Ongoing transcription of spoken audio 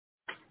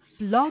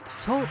Blog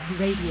Talk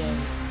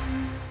Radio.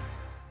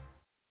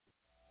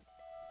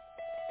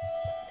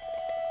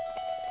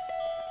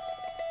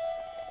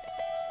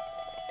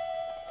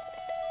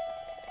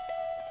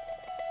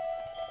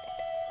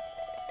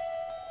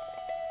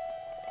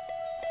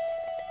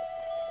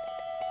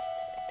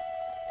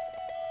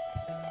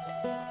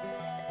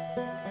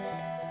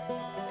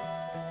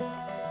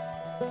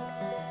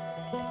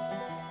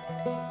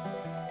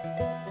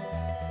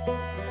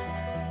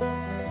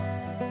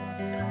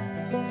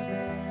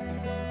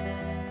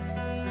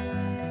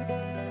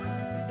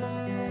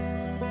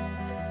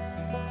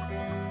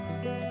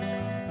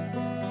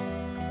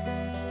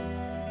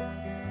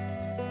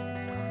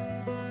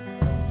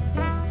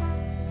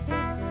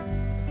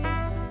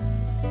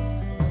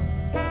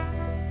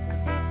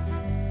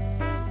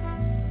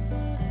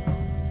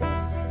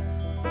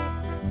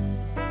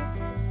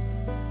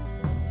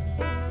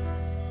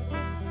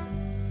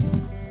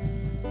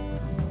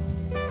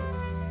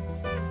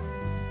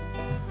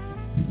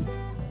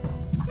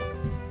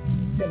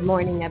 Good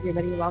morning,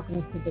 everybody.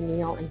 Welcome to the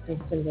Neil and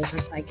Kristin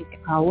Vision Psychic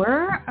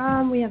Hour.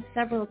 We have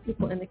several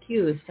people in the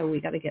queue, so we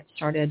got to get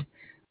started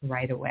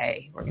right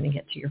away. We're going to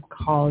get to your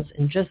calls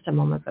in just a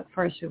moment, but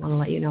first we want to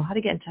let you know how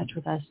to get in touch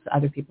with us,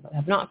 other people that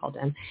have not called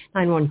in.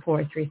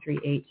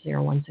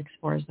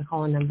 914-338-0164 is the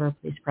call-in number.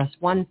 Please press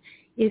 1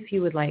 if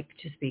you would like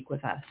to speak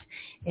with us.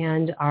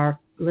 And our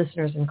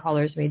listeners and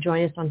callers may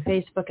join us on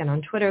Facebook and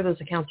on Twitter.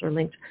 Those accounts are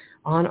linked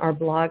on our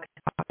blog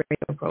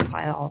radio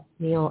profile,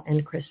 Neil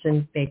and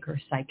Kristin Baker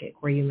Psychic,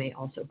 where you may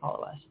also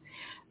follow us.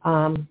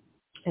 And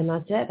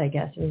that's it, I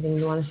guess. Anything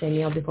you want to say,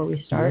 Neil, before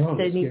we start? No,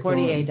 Sidney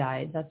Poitier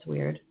died. That's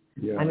weird.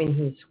 Yeah. I mean,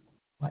 he's,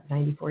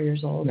 94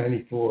 years old?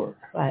 94.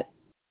 But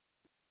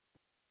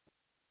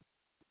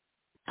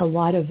a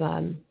lot of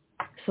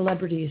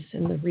celebrities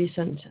in the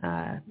recent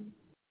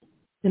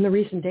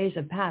days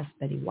have passed.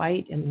 Betty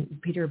White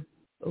and Peter,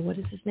 what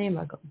is his name,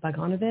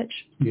 Bogdanovich?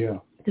 Yeah.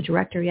 The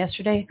director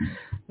yesterday.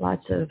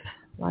 Lots of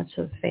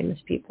famous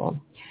people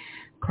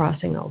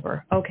crossing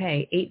over.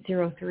 Okay,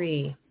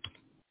 803.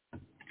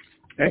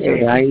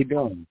 Hey, how you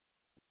doing?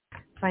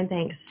 Fine,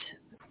 thanks.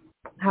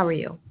 How are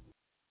you?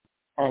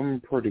 I'm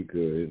pretty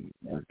good,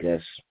 I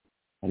guess.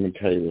 Let me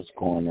tell you what's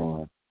going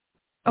on.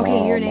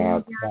 Okay, your name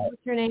again?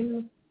 What's your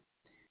name?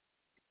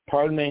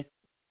 Pardon me?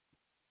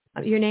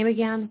 Your name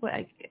again?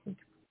 What?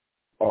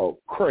 Oh,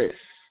 Chris.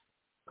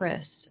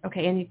 Chris.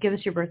 Okay, and you give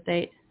us your birth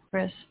date,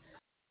 Chris.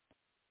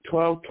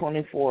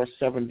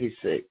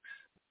 12/24/76.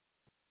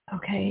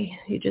 Okay,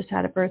 you just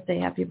had a birthday.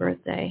 Happy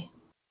birthday.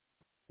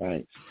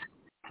 Thanks.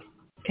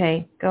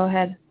 Okay, go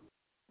ahead.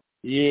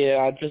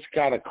 Yeah, I just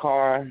got a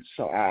car,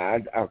 so I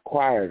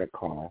acquired a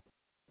car.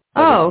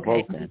 Oh, it's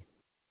okay. Broken.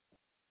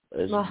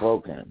 It's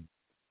broken.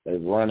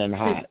 It's running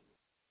hot.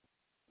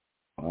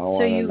 I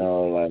want to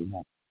know, like,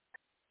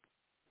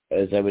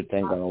 is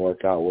everything going to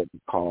work out with the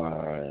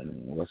car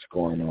and what's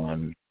going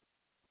on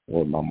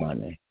with my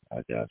money,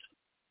 I guess.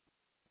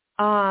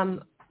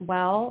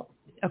 Well,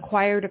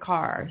 acquired a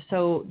car.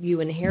 So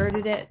you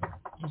inherited it?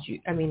 Did you,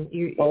 I mean,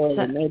 you... Oh,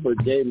 the neighbor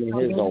gave me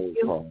his old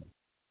car.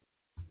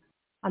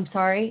 I'm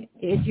sorry?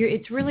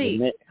 It's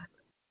really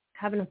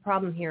having a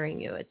problem hearing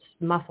you. It's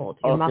muffled.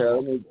 You're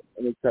muffled.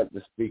 Let me cut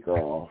the speaker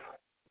off.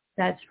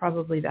 That's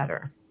probably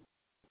better.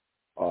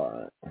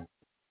 All right.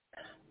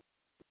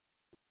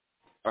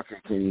 Okay,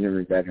 can you hear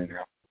me better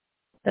now?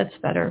 That's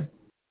better.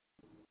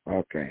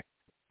 Okay.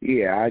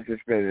 Yeah,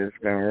 it's been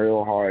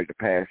real hard the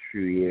past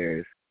few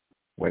years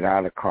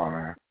without a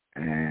car,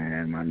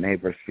 and my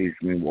neighbor sees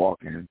me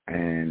walking,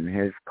 and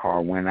his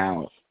car went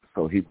out,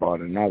 so he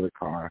bought another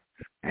car,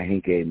 and he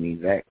gave me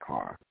that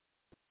car.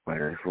 But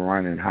it's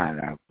running hot.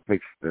 I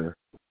fixed the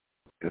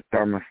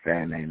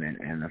thermostat in it,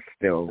 and it's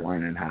still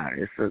running hot.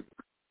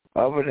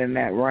 Other than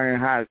that running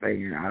hot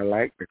thing, I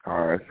like the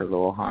car. It's a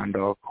little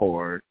Honda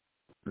Accord.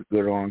 It's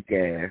good on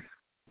gas.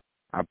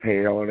 I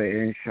paid all the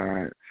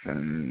insurance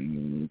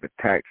and the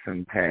tax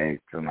and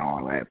tags and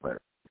all that, but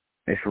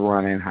it's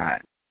running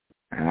hot.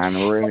 And I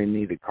really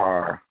need a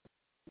car.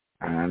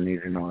 And I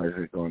need to know, is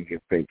it going to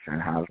get fixed, and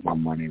how's my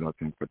money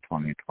looking for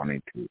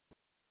 2022?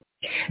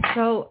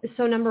 So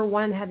number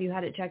one, have you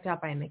had it checked out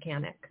by a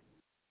mechanic?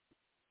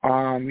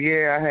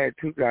 Yeah, I had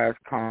two guys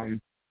come.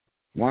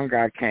 One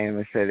guy came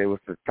and said it was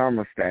the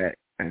thermostat,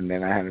 and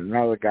then I had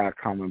another guy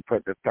come and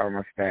put the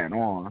thermostat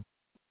on,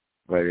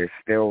 but it's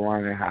still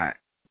running hot.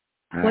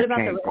 And what I about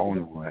can't the go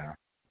nowhere.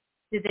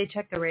 Did they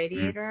check the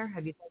radiator?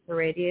 Have you checked the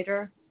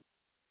radiator?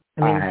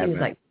 I it haven't.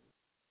 seems like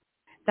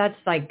that's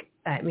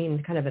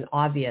kind of an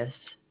obvious.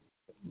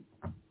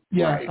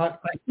 Yeah, Right.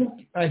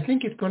 I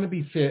think it's going to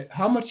be fit.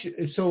 How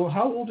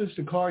old is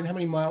the car and how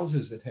many miles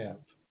does it have?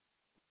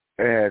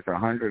 It has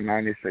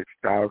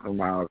 196,000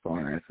 miles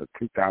on it. It's a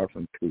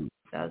 2002.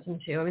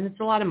 2002. I mean, it's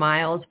a lot of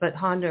miles, but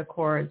Honda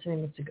Accords, I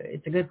mean,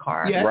 it's a good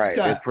car. Yeah, right,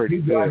 it's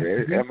pretty good.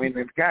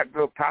 It's got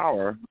good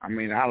power. I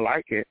mean, I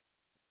like it.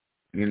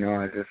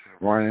 It's just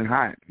running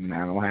hot, and I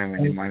don't have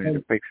any money to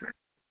fix it.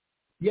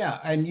 Yeah,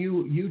 and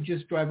you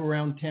just drive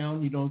around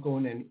town. You don't go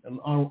on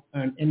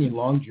any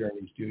long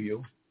journeys, do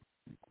you?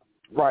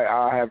 Right,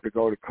 I'll have to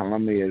go to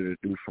Columbia to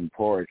do some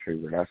poetry,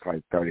 but that's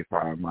like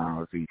 35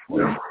 miles each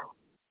way.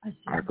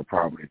 I could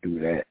probably do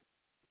that.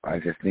 I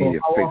just need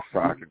it fixed so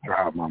I can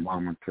drive my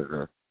mama to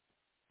the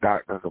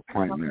doctor's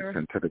appointments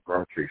and to the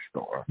grocery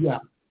store. Yeah.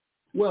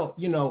 Well,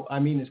 I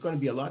mean, it's going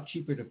to be a lot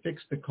cheaper to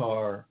fix the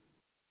car.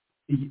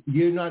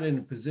 You're not in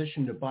a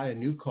position to buy a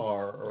new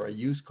car or a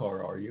used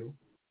car, are you?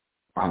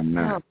 I'm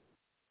not.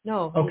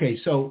 No. Okay,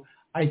 so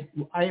I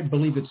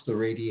believe it's the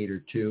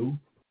radiator too.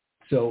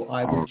 So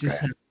I would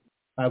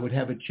I would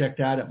have it checked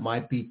out. It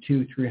might be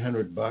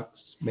 $200-300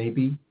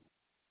 maybe.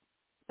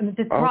 I mean,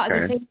 the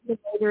thing with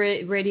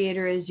the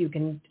radiator is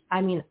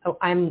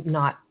I'm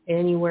not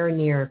anywhere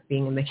near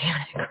being a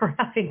mechanic or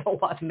having a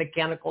lot of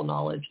mechanical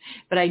knowledge,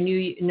 but I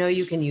know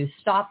you can use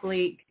stop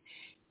leak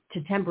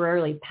to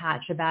temporarily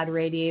patch a bad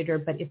radiator.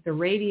 But if the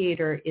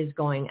radiator is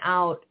going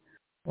out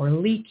or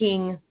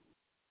leaking,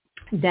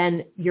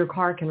 then your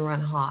car can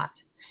run hot.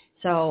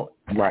 So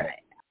right.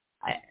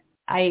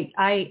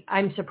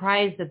 I'm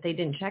surprised that they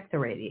didn't check the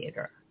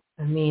radiator.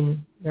 I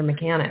mean, they're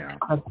mechanics. Yeah.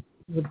 That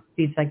would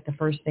be like the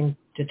first thing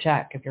to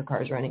check if your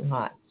car's running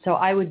hot. So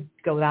I would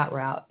go that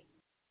route.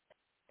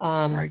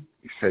 Right.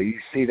 So you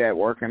see that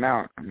working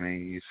out. I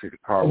mean, you see the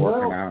car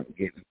working out and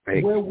getting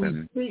fixed. Well,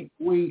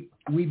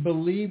 we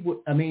believe,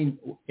 I mean,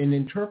 in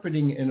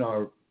interpreting in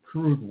our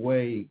crude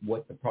way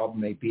what the problem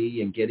may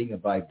be and getting a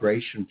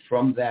vibration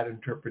from that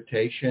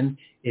interpretation,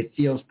 it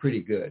feels pretty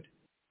good.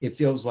 It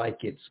feels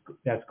like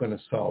that's going to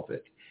solve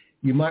it.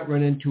 You might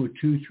run into a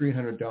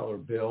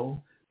 $200-300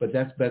 bill, but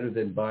that's better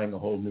than buying a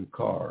whole new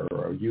car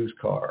or a used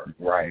car.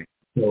 Right.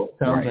 So it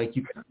sounds like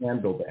you can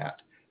handle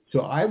that.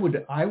 So I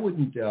wouldn't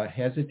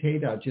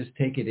hesitate. I'll just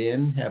take it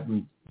in, have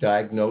them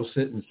diagnose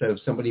it instead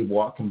of somebody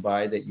walking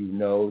by that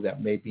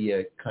that may be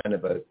a kind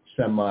of a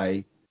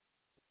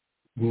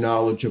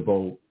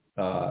semi-knowledgeable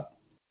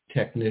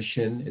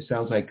technician. It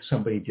sounds like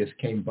somebody just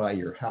came by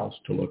your house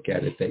to look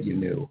at it that you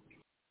knew.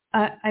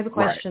 I have a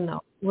question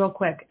though, real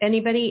quick.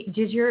 Anybody,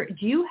 do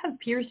you have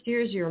pierced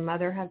ears? Your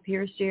mother have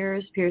pierced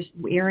ears, pierced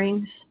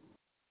earrings?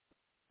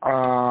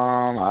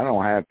 I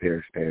don't have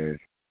pierced ears.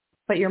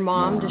 But your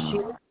mom, does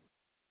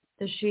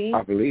she?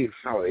 I believe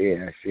so.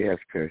 Yeah, she has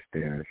pierced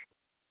ears.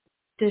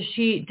 Does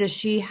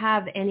she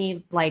have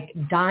any like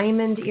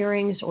diamond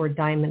earrings or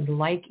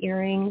diamond-like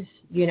earrings?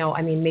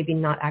 I mean, maybe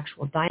not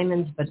actual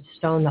diamonds, but a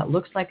stone that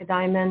looks like a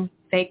diamond,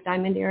 fake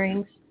diamond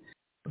earrings?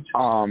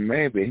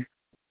 Maybe.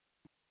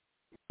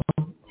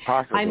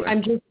 Possibly.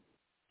 I'm just,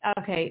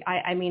 okay,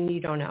 I mean,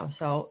 you don't know.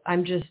 So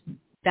I'm just,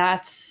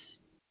 that's,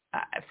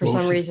 for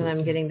some reason,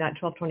 I'm getting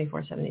that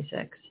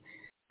 122476.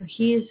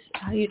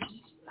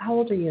 How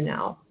old are you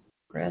now,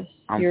 Chris?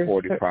 I'm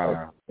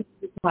 45.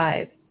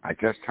 45. I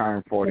just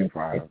turned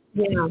 45.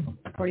 Yeah,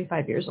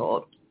 45 years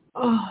old.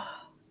 Oh,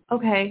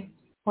 okay.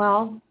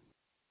 Well,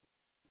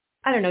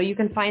 I don't know. You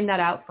can find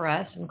that out for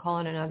us and call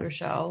in another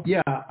show.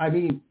 Yeah, I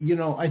mean,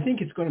 I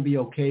think it's going to be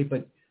okay,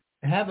 but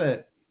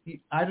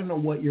I don't know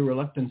what your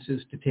reluctance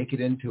is to take it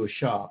into a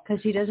shop.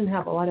 Because he doesn't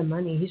have a lot of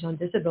money. He's on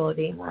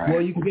disability. Right.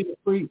 Well, you can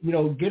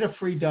get a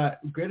free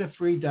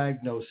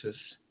diagnosis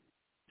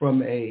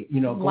from a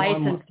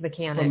licensed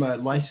mechanic. From a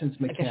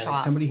licensed mechanic,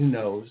 somebody who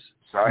knows.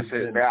 So I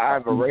said, I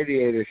have a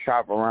radiator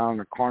shop around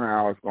the corner.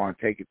 I was going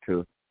to take it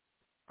to.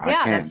 I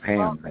can't pay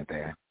him that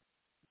day.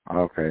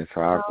 Okay,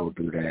 so I'll go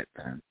do that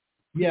then.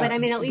 Yeah, but I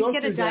mean, at least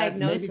get a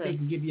diagnosis. Maybe they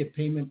can give you a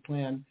payment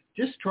plan.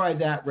 Just try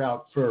that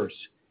route first.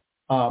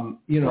 And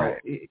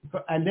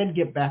then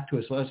get back to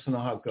us. Let us know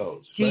how it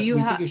goes. We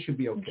think it should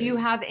be okay. Do you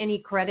have any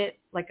credit,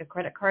 like a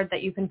credit card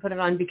that you can put it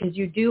on? Because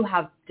you do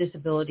have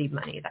disability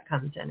money that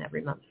comes in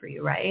every month for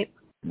you, right?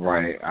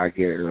 Right. I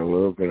get a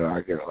little bit.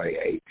 I get like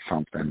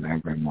 $8-something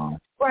every month.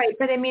 Right.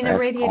 But I mean, a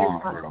radiator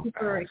is not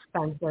super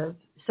expensive.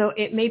 So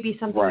it may be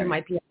something you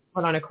might be able to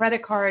put on a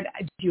credit card.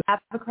 Do you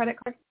have a credit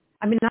card?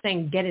 I mean, I'm not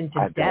saying get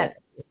into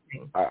debt.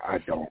 I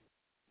don't.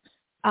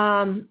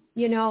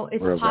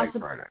 It's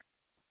possible.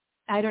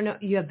 I don't know.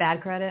 You have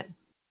bad credit?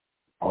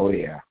 Oh,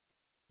 yeah.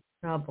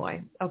 Oh,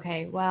 boy.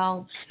 Okay,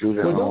 well.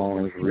 Student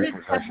loans,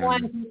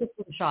 repossession. Take it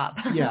to the shop.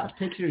 Yeah,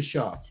 take it to the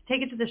shop.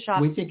 Take it to the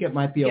shop. We think it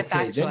might be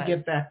okay. Then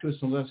get back to us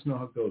and let us know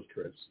how it goes,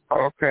 Chris.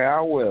 Okay,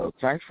 I will.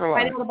 Thanks a lot.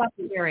 Find out about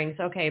the earrings.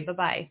 Okay,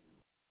 bye-bye.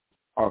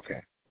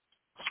 Okay.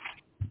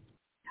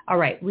 All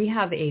right, we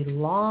have a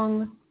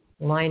long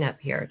lineup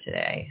here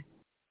today.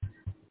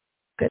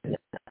 Goodness.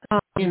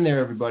 In there,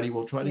 everybody.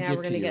 We'll try to get to you. Yeah,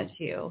 we're going to get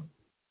to you.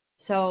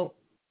 So,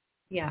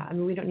 yeah, I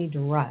mean, we don't need to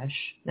rush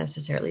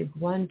necessarily.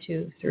 1,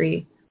 2,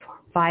 3, 4,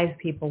 5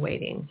 people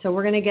waiting. So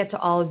we're going to get to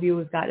all of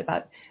you.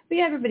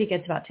 Everybody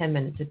gets about 10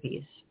 minutes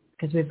apiece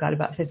because we've got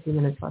about 50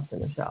 minutes left in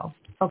the show.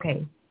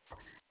 Okay.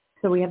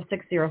 So we have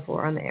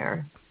 604 on the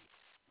air.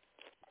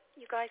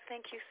 You guys,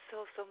 thank you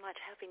so much.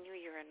 Happy New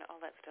Year and all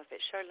that stuff.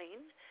 It's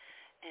Charlene,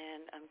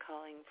 and I'm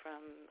calling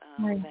from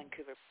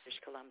Vancouver, British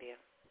Columbia.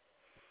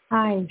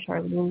 Hi,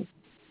 Charlene.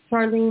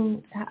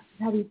 Charlene,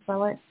 how do you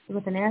spell it?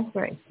 With an S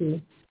or a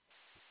C?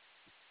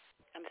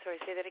 I'm sorry,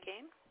 say that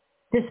again?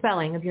 The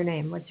spelling of your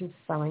name. What's your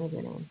spelling of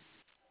your name?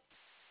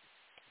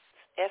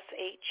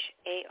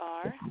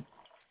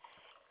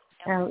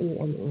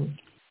 Lene.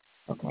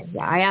 Okay,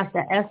 yeah, I asked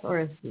a S or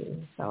a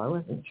C, so I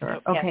wasn't sure.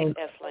 No, okay.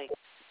 S like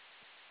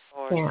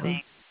or Sam.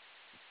 thing.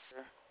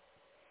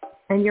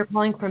 And you're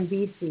calling from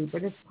BC,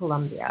 British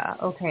Columbia.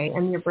 Okay,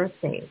 and your birth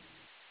date?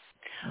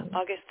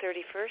 August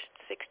 31st,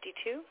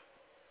 62.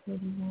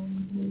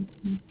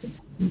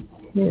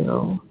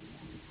 62.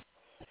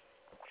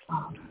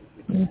 Oh,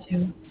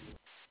 22.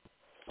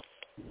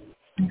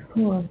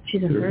 24.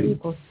 She's a 30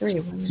 equals 3.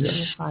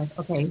 1.5.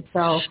 Okay,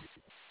 so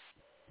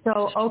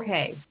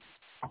okay.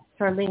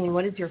 Charlene,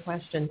 what is your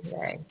question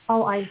today?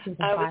 Oh, I see the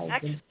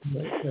 5 and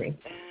 3.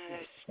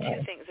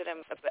 Two things that I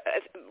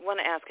want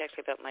to ask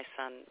actually about my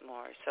son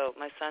more. So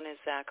my son is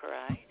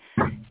Zachary,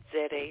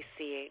 Zacharai.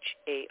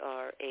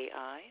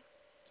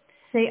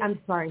 Say, I'm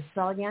sorry,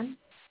 spell again.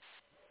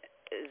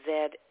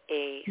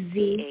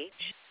 Zachari.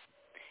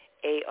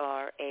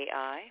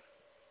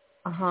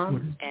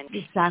 And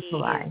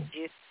Zachary.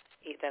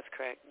 That's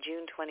correct.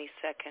 June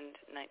 22nd,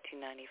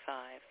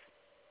 1995.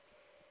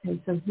 Okay,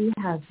 so he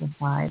has the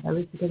 5. I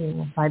was getting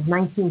the 5.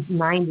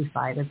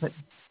 1995. I put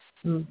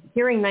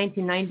hearing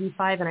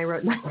 1995, and I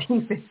wrote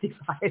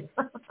 1955.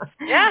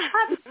 Yeah.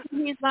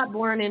 He's not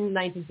born in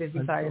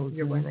 1955.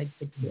 You're born in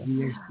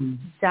 1962.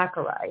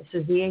 Zachary. So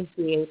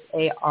Zacharai.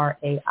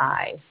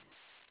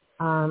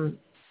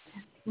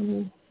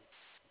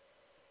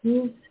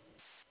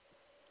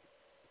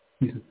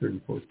 He's a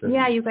 34.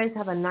 Yeah, you guys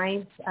have a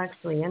nice,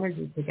 actually,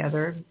 energy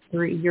together.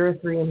 You're a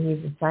 3 and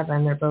he's a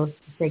 7. They're both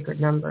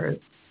sacred numbers.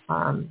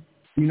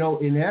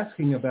 In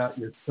asking about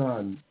your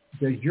son,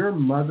 does your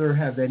mother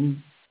have any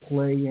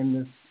play in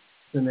this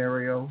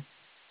scenario?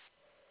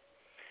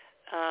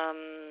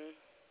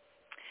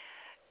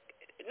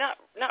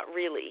 Not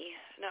really.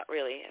 Not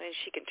really. I mean,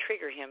 she can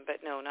trigger him,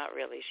 but no, not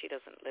really. She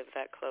doesn't live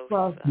that close.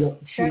 Well,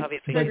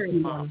 obviously,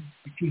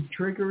 she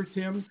triggers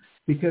him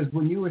because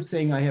when you were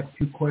saying I have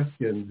 2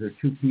 questions or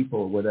 2 people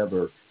or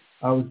whatever,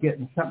 I was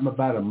getting something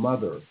about a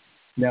mother.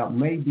 Now, it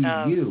may be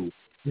you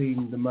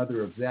being the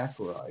mother of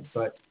Zachary,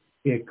 but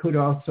it could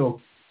also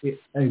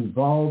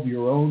involve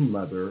your own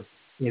mother.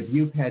 If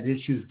you've had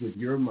issues with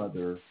your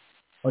mother,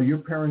 are your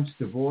parents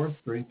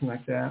divorced or anything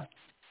like that?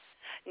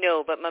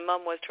 No, but my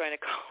mom was trying to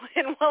call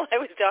in while I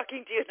was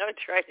talking to you, and I'm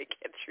trying to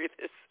get through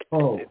this.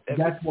 Oh,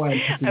 that's why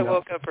I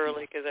woke up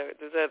early because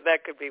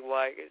that could be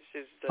why. It's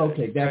just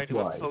okay, that's trying to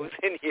why. impose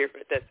in here,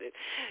 but that's it.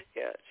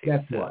 Yeah,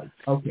 that's why.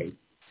 Okay,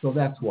 so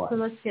that's why. So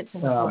let's get to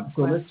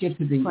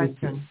the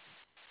question.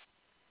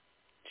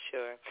 issue.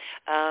 Sure.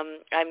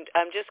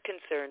 I'm just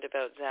concerned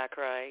about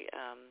Zachary.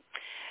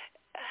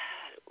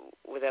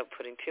 Without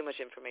putting too much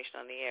information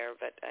on the air,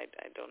 but I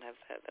don't have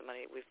the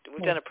money. We've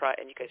done a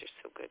and you guys are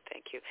so good.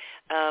 Thank you.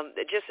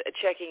 Just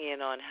checking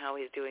in on how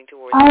he's doing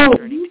towards.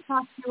 We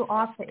talked to you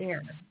off the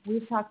air.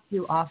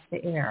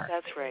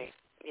 That's right.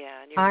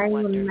 Yeah. And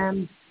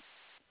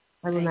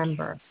I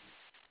remember.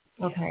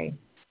 Yeah. Okay.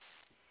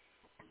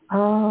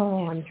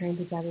 Oh, I'm trying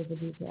to gather the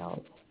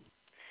details.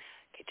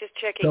 Okay, just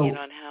checking in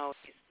on how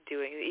he's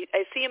doing.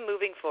 I see him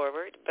moving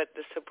forward, but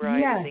the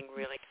sobriety thing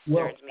really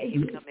concerns me.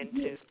 He's come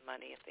into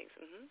money and things.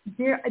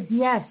 Mm-hmm.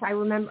 Yes, I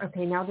remember.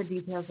 Okay, now the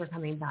details are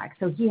coming back.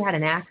 So he had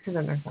an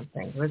accident or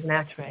something. There was an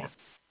accident. Right.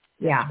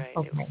 Yeah. Right.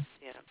 Okay.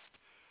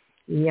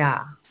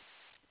 Yeah.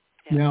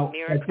 Now,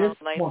 miracle,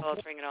 life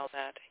altering, and all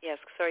that. Yes.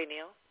 Sorry,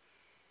 Neil.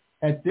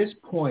 At this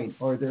point,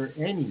 are there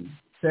any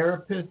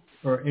therapists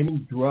or any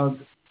drug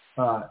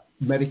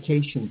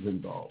medications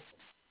involved?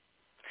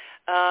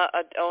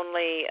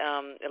 Only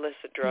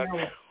illicit drugs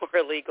or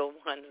illegal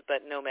ones,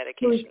 but no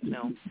medications.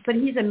 No. But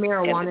he's a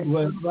marijuana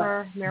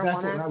smoker.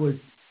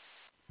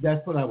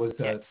 That's what I was.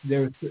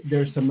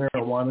 There's some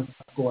marijuana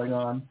stuff going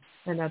on.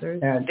 And others.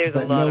 There's a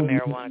lot of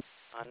marijuana going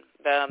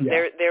on.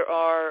 There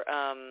are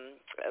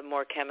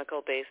more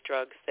chemical-based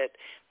drugs that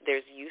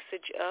there's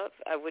usage of.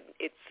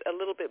 It's a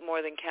little bit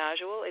more than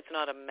casual. It's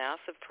not a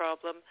massive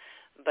problem,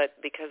 but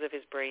because of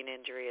his brain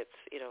injury,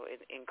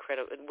 it's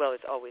incredible. Well,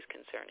 it's always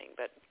concerning,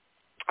 but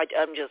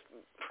I'm just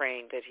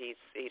praying that he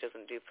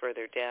doesn't do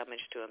further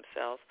damage to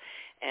himself,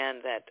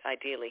 and that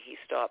ideally he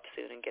stops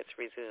soon and gets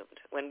resumed.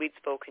 When we'd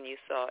spoken, you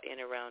saw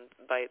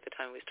by the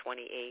time he was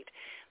 28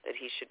 that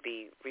he should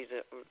be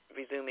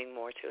resuming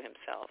more to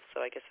himself.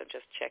 So I guess I'm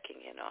just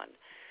checking in on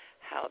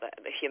how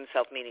that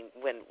himself, meaning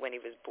when he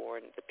was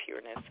born, the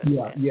pureness.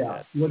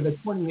 Well,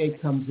 the 28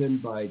 comes in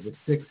by the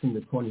 6 and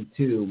the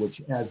 22, which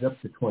adds up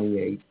to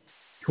 28.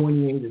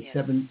 28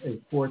 is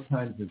 4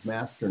 times his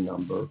master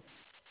number.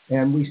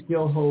 And we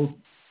still hold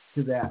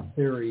to that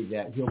theory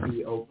that he'll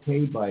be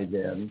okay by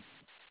then.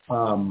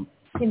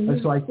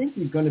 So I think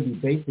he's going to be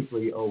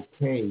basically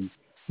okay.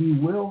 He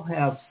will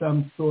have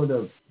some sort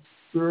of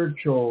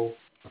spiritual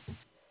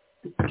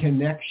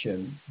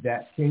connection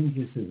that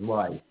changes his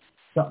life.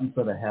 Something's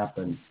going to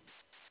happen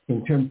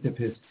in terms of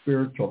his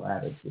spiritual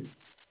attitude.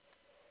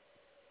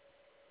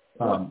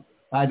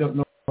 I don't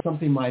know.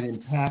 Something might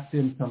impact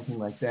him, something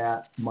like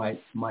that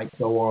might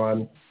go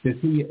on. Does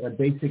he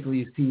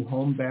is he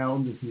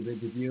homebound? Does he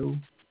live with you?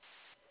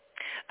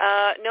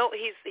 No,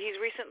 he's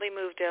recently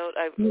moved out.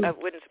 I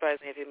wouldn't surprise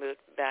me if he moved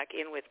back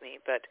in with me,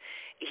 but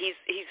he's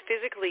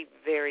physically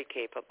very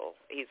capable.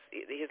 His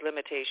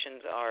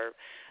limitations are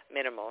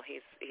minimal.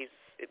 He's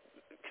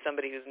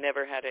somebody who's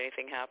never had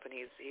anything happen.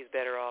 He's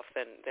better off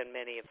than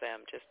many of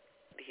them. Just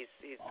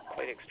he's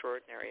quite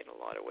extraordinary in a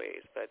lot of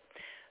ways, but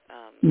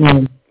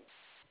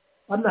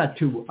I'm not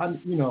too.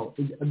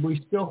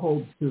 We still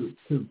hold to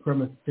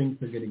premise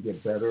things are going to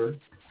get better.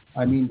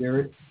 I mean,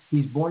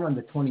 he's born on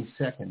the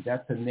 22nd.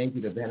 That's a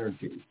negative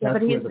energy.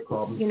 That's where the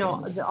problem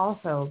is.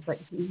 Also, but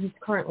he's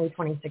currently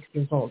 26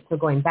 years old. So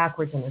going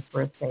backwards in his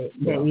birthday,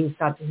 he's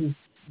got 2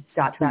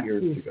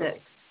 years ago. 6.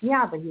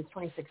 Yeah, but he's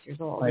 26 years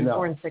old. I know.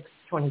 He's born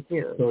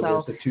 6/22.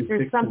 So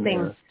there's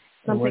something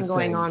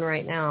going on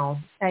right now.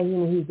 I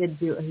mean,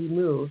 he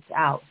moved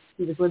out.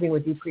 He was living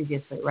with you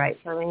previously, right,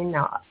 Charlene?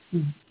 Now,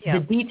 the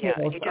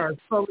details are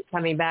slowly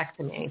coming back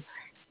to me.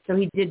 So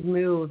he did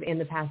move in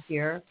the past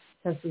year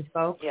since we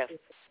spoke? Yes.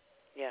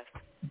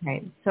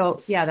 Okay.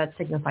 So, that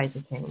signifies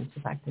a change.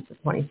 The fact that the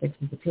 26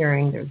 is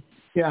appearing, there's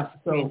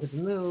change of the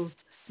move.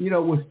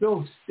 We're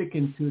still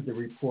sticking to the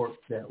report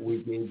that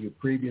we gave you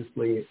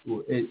previously.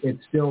 It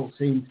still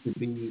seems to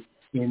be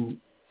in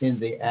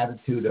the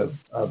attitude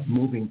of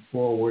moving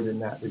forward in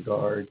that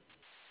regard.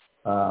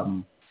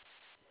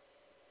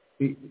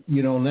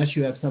 Unless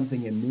you have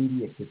something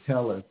immediate to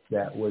tell us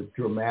that was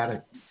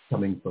dramatic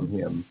coming from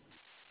him,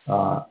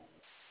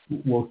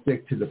 we'll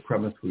stick to the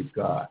premise we've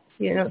got.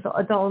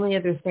 The only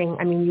other thing,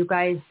 I mean, you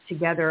guys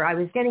together, I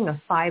was getting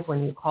a 5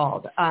 when you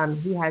called.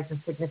 He has a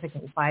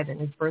significant 5 in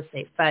his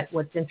birthday. But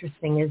what's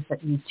interesting is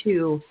that you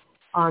two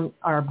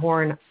are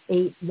born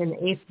in the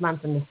 8th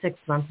month and the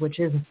 6th month, which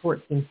is a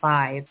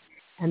 14-5.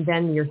 And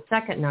then your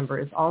second number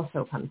is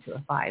also come to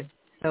a 5.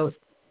 So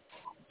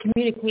the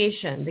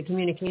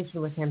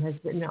communication with him has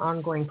been an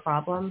ongoing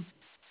problem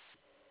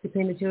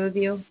between the two of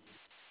you?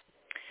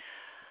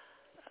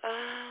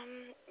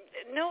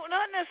 No,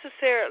 not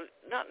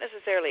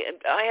necessarily.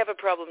 I have a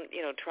problem,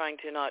 trying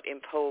to not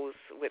impose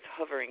with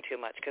hovering too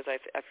much because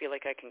I feel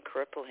like I can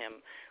cripple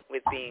him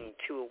with being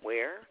too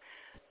aware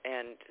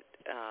and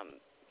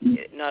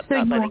not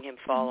letting him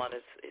fall on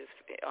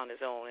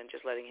his own and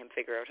just letting him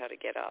figure out how to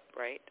get up.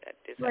 Right?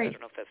 Right. I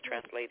don't know if that's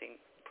translating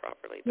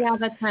properly. Yeah,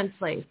 that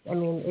translates.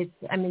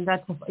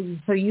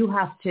 So you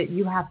have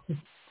to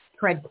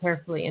tread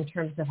carefully in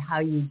terms of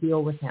how you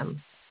deal with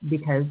him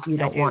because you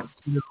don't want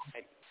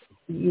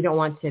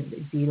to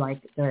be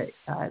like the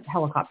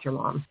helicopter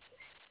mom.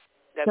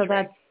 That's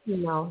right.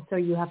 So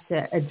you have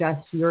to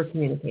adjust your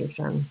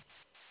communication.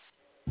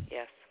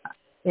 Yes.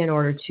 In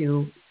order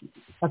to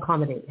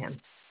accommodate him.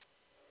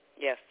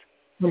 Yes.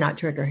 And not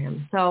trigger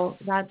him. So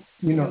that's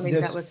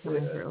that was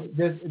coming through.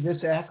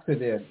 This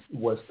accident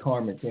was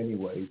karmic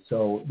anyway,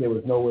 so there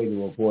was no way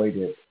to avoid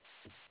it.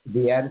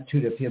 The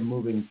attitude of him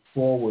moving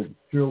forward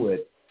through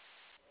it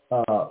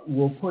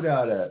will put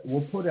out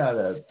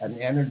an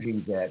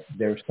energy that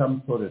there's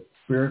some sort of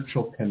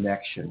spiritual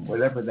connection,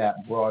 whatever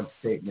that broad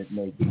statement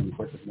may be. It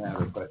doesn't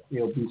matter, but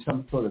it'll be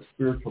some sort of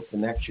spiritual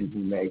connection he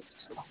makes,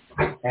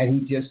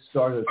 and he just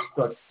sort of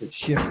starts to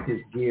shift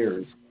his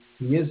gears.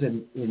 He is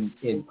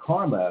in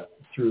karma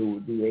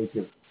through the age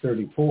of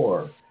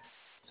 34,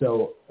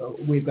 so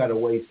we've got a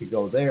ways to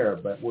go there.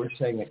 But we're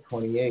saying at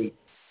 28,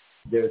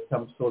 there's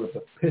some sort of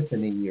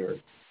epiphany or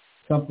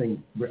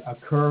something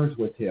occurs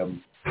with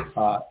him.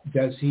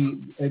 Does he,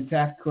 in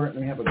fact,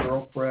 currently have a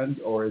girlfriend,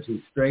 or is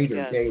he straight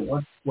or gay?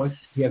 What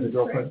he has a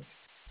girlfriend?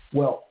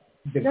 Well,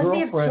 the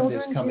girlfriend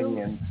is coming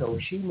in, so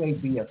she may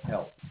be of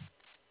help.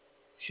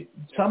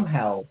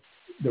 Somehow,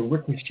 the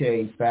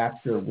ricochet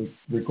factor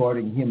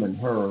regarding him and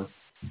her,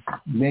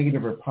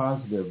 negative or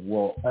positive,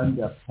 will end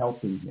up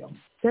helping him.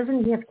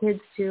 Doesn't he have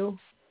kids too?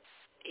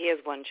 He has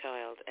one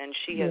child, and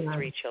she has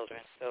 3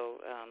 children.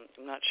 So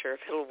I'm not sure if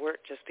it'll work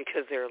just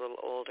because they're a little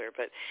older.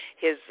 But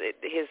his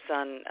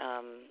son,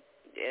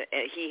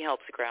 he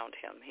helps ground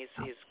him.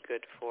 He's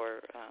good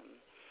for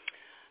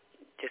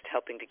just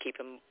helping to keep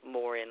him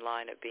more in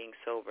line of being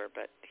sober.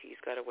 But he's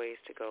got a ways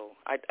to go.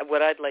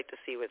 What I'd like to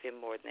see with him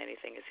more than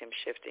anything is him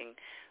shifting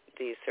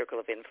the circle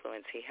of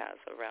influence he has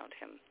around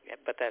him. Yeah,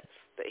 but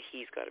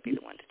he's got to be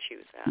the one to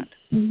choose that.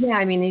 Yeah,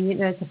 I mean,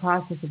 it's a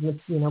process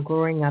of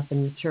growing up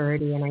in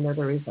maturity. And I know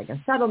there was like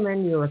a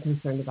settlement. You were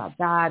concerned about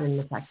that and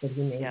the fact that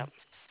he may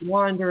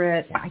wander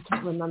it. I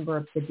can't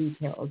remember the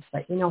details,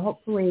 but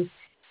hopefully,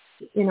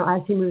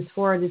 as he moves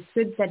forward, it's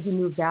good that he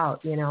moved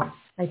out.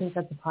 I think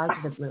that's a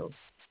positive move.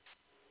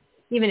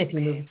 Even if he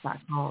moves back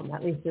home,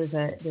 at least there's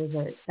a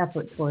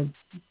effort towards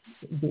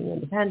being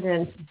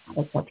independent,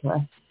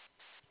 etc.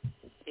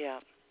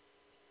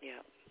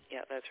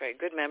 Yeah, that's right.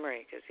 Good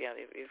memory, because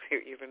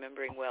you're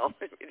remembering well.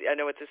 I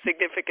know it's a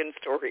significant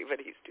story,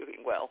 but he's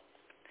doing well.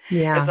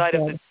 Yeah. Aside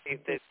of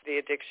the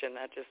addiction,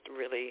 that just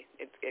really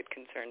it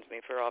concerns me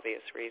for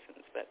obvious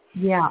reasons. But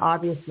yeah,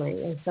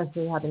 obviously,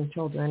 especially having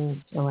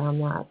children around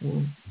that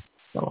and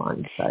so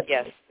on. But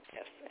yes.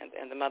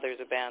 And the mother's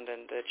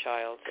abandoned the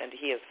child, and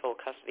he has full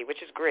custody,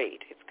 which is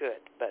great. It's good,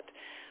 but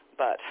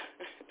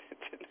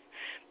it's,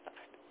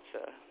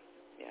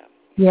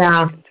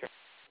 yeah.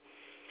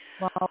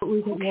 Well,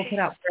 we'll put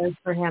out prayers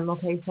for him,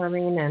 okay,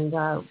 Charlene? And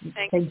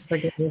thanks for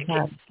giving us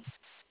that.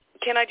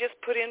 Can I just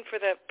put in for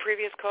the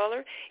previous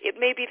caller? It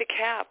may be the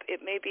cap.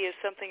 It may be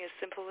something as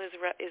simple as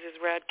his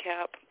rad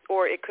cap,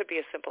 or it could be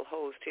a simple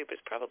hose too, but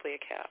it's probably a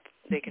cap.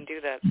 They can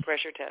do that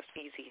pressure test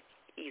easy.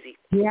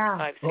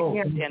 Yeah. $5,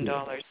 $6,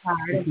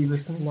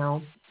 $10.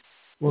 No.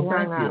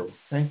 Well,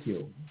 thank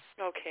you.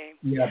 Okay.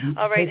 Yeah,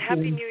 all right.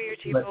 Happy New Year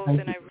to you both,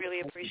 and I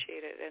really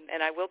appreciate it.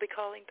 And I will be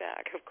calling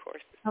back, of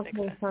course.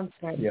 Okay, sounds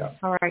good. Yeah.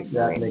 All right.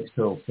 That makes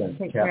total sense.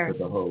 Take cap care. with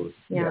the hose.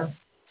 Yeah.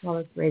 Well,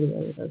 it's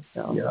radiated,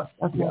 so. Yeah.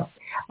 Okay. Yeah.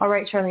 All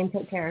right, Charlene,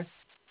 take care.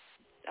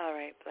 All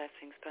right.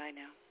 Blessings. Bye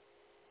now.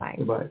 Bye.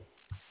 Goodbye.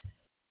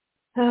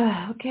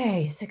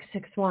 Okay,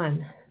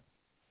 661.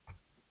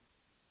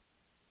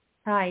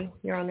 Hi,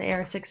 you're on the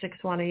air,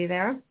 661. Are you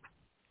there?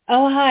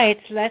 Oh, hi,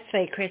 it's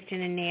Leslie,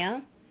 Kristin and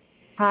Neil.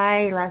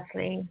 Hi,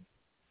 Leslie.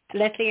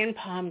 Leslie in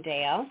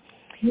Palmdale.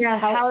 Yeah,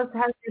 how's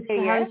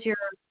your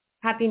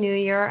Happy New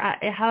Year?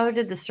 How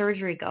did the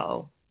surgery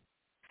go?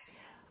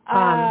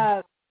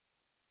 On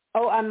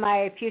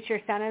my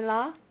future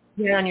son-in-law?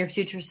 Yeah, on your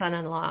future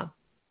son-in-law.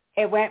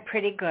 It went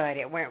pretty good.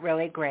 It went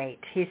really great.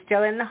 He's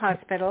still in the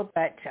hospital,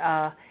 but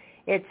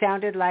it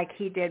sounded like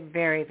he did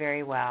very,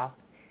 very well.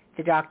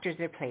 The doctors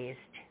are pleased.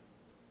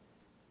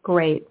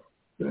 Great.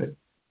 Good.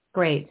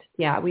 Great.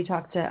 Yeah, we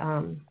talked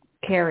to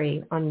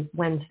Carrie on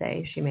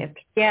Wednesday. She may have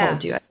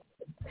told you.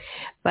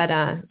 But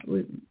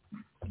we're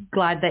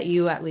glad that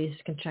you at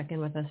least can check in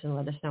with us and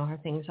let us know how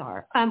things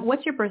are.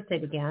 What's your birth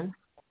date again?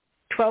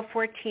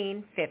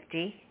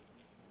 12/14/50.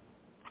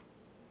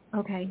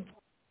 Okay.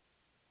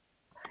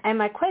 And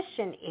my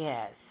question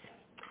is,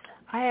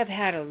 I have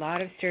had a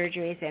lot of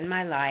surgeries in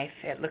my life.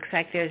 It looks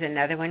like there's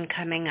another one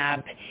coming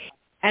up.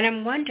 And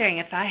I'm wondering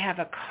if I have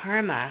a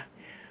karma.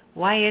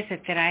 Why is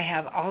it that I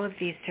have all of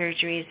these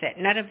surgeries that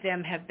none of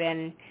them have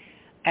been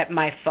at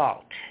my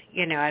fault?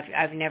 You know,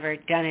 I've never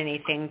done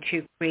anything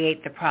to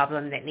create the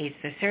problem that needs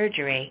the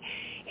surgery.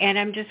 And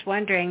I'm just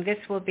wondering, this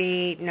will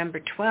be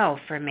number 12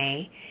 for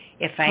me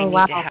if I need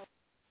to have.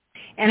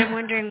 And I'm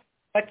wondering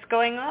what's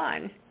going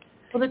on.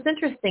 Well, it's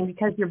interesting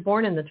because you're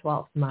born in the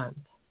 12th month.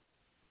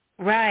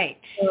 Right.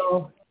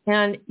 So,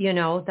 and, you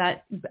know,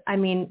 that, I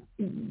mean,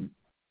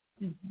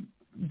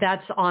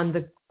 that's on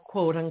the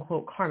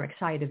quote-unquote karmic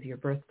side of your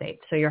birth date.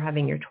 So you're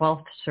having your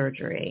 12th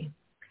surgery.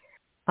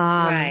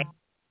 Right.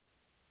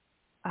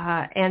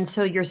 And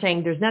so you're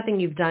saying there's nothing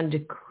you've done to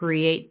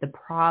create the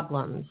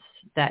problems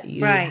that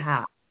you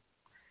have.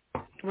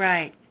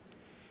 Right.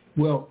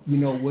 Well, you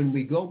know, when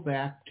we go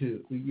back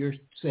to, you're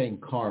saying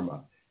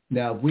karma.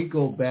 Now, if we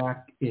go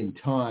back in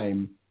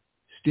time,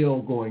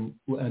 still going,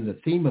 and the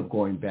theme of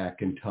going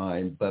back in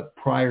time, but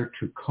prior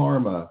to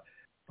karma,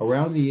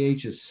 around the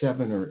age of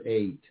 7 or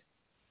 8,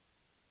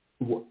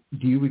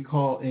 do you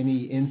recall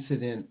any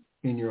incident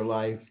in your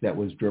life that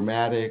was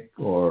dramatic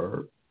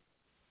or?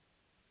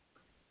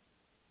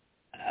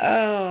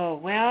 Oh,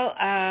 well,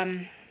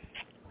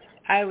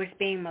 I was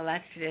being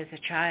molested as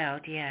a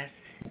child, yes.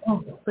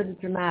 Oh, pretty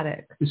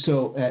dramatic.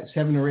 So at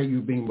 7 or 8, you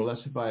were being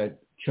molested by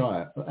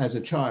as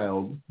a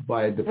child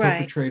by the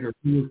perpetrator.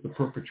 Who was the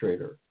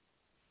perpetrator?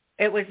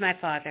 It was my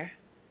father.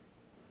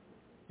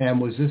 And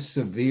was this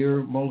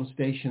severe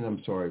molestation?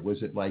 I'm sorry.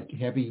 Was it like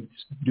heavy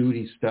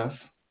duty stuff?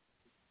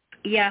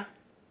 Yeah.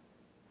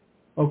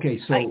 Okay,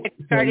 so it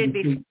started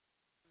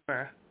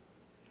before.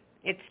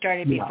 It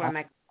started before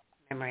my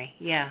memory.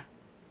 Yeah.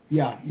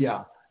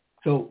 Yeah.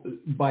 So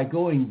by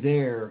going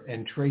there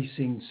and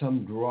tracing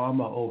some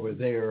drama over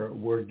there,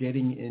 we're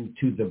getting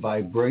into the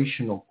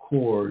vibrational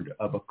cord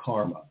of a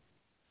karma.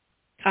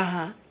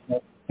 Uh-huh.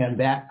 And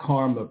that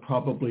karma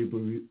probably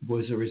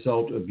was a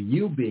result of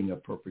you being a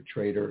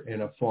perpetrator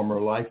in a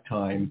former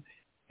lifetime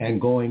and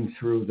going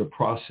through the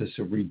process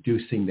of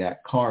reducing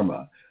that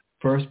karma.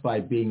 First by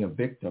being a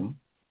victim,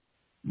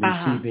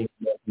 receiving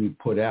what you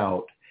put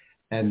out,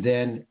 and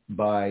then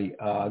by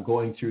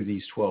going through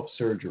these 12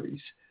 surgeries.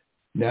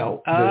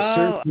 Now,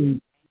 the surgery,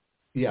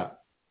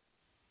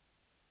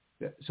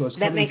 so it's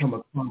coming from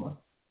a karma.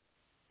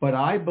 But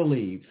I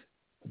believe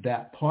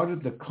that part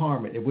of the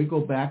karma, if we go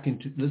back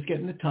into, let's get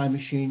in the time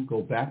machine,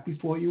 go back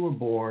before you were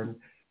born,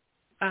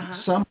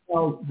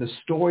 somehow the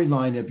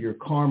storyline of your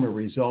karma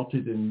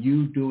resulted in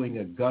you doing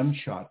a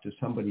gunshot to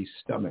somebody's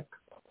stomach.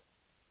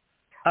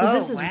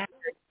 Well,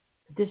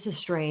 this is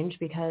strange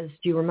because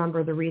do you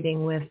remember the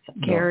reading with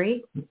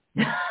Carrie?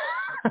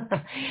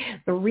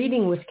 The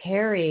reading with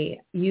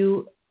Carrie,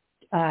 you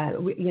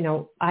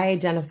know, I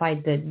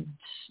identified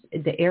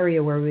the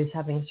area where he was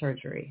having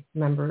surgery.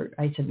 Remember,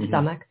 I said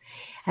stomach,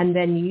 and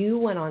then you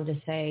went on to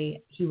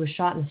say he was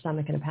shot in the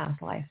stomach in a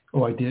past life.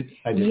 Oh, I did.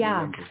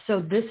 Remember. So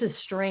this is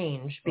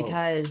strange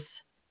because.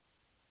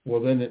 Well,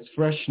 then it's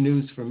fresh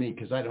news for me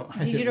because I don't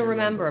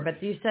remember,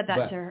 but you said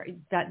that to her,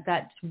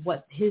 that's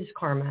what his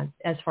karma,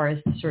 as far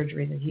as the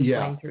surgery that he's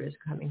going through, is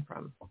coming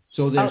from.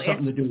 So there's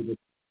something to do with the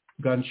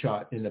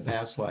gunshot in the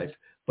past life.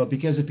 But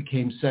because it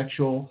became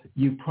sexual,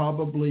 you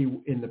probably,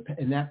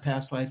 in that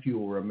past life, you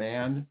were a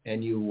man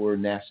and you were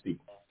nasty.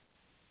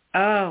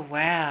 Oh,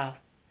 wow.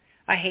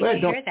 I hate to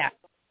hear that.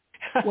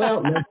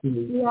 Well,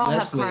 Leslie, we all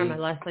have karma,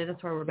 Leslie.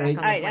 That's why we're back on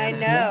the planet.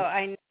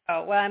 I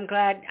know. Well, I'm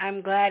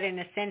glad in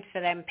a sense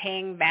that I'm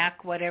paying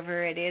back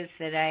whatever it is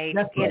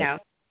that you know.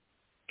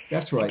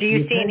 That's right. Do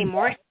you see any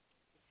more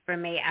for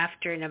me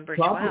after number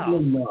 12?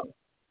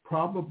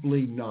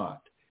 Probably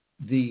not.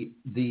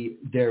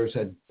 There's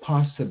a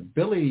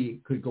possibility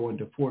it could go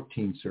into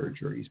 14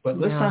 surgeries, but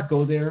let's not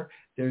go there.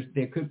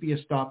 There could be a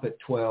stop at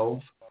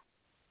 12,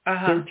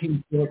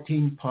 13,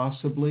 14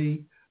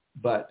 possibly,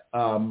 but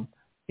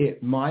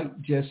it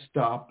might just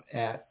stop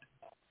at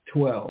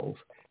 12.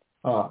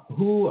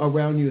 Who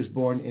around you is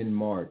born in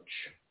March?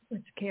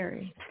 It's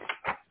Carrie,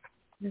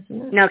 isn't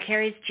it? No,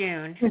 Carrie's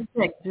June.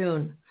 It's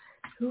June.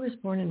 Who is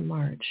born in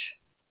March?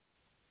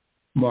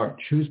 March.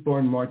 Who's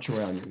born March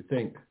around you?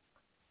 Think.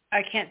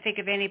 I can't think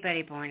of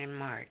anybody born in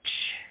March.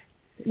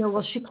 No,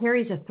 well, she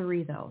carries a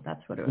 3, though.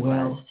 That's what it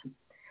was.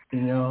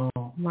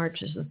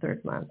 March is the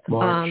 3rd month.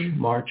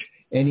 March.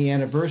 Any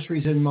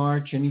anniversaries in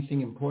March?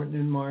 Anything important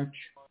in March?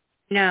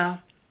 No.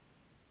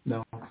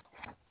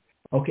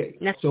 Okay,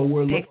 so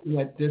we're looking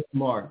at this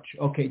March.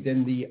 Okay,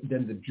 then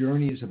the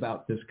journey is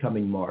about this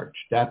coming March.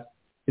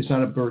 It's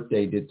not a birth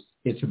date.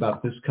 It's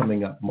about this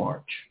coming up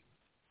March.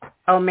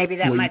 Oh, maybe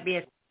that might be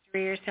a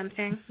 3 or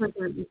something.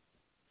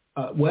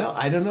 Well,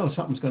 I don't know.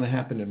 Something's going to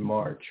happen in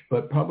March,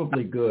 but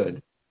probably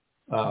good.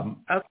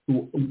 Okay.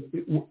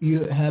 Do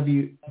you have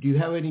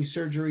any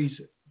surgeries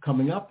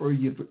coming up, or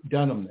you've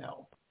done them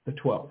now? The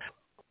 12.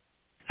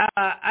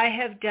 I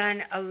have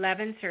done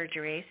 11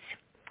 surgeries,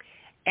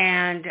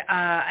 and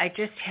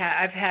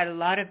I've had a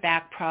lot of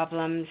back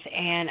problems,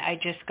 and I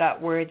just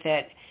got word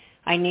that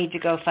I need to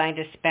go find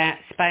a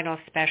spinal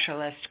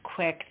specialist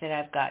quick. That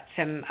I've got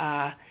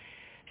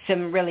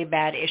some really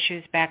bad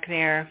issues back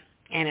there.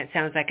 And it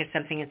sounds like it's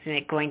something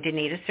that's going to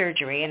need a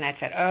surgery. And I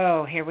thought,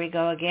 oh, here we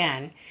go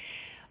again.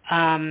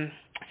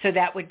 So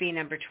that would be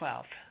number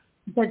 12.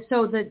 But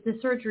so the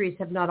surgeries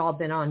have not all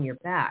been on your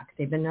back.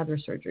 They've been other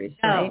surgeries,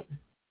 right?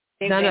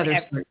 They've None been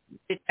other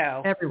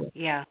surgeries. Everywhere.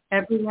 Yeah.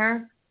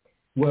 Everywhere?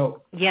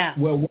 Well, yeah.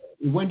 Well,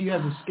 when do you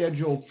have the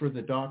schedule for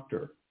the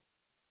doctor?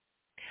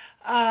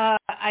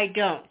 I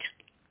don't.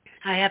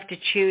 I have to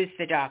choose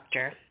the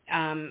doctor.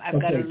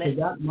 I've got a list.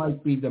 So that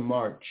might be the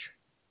March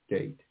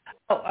date.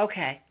 Oh,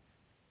 okay.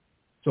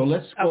 So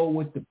let's go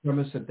with the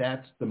premise that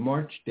that's the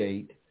March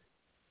date,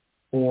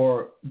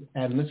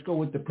 and let's go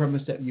with the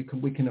premise that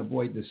we can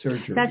avoid the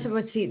surgery.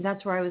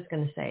 That's where I was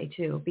going to say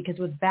too, because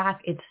with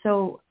back, it's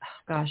so,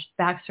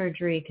 back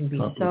surgery can be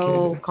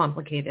so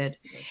complicated.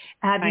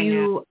 Have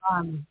you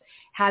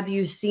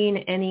seen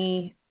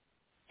any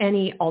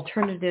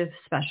alternative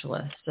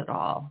specialists at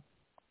all?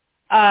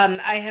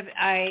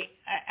 I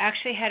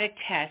actually had a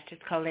test.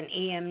 It's called an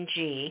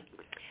EMG,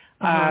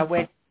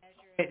 which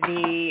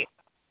measures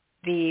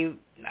the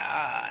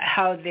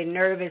how the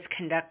nerve is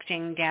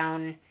conducting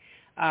down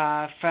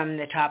from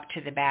the top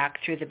to the back,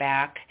 through the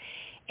back,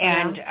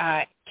 and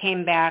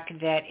came back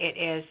that it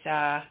is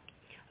a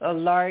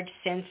large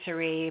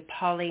sensory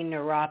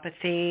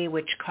polyneuropathy,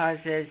 which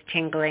causes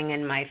tingling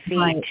in my feet.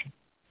 Right.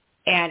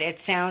 And it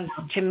sounds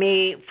to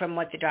me, from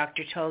what the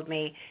doctor told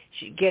me,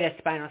 get a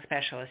spinal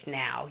specialist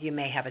now. You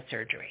may have a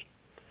surgery.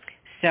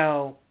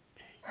 So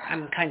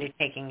I'm kind of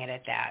taking it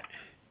at that.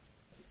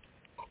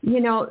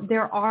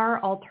 There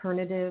are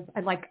alternatives.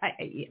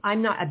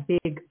 I'm not a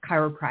big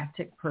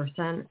chiropractic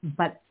person,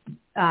 but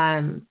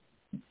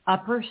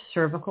upper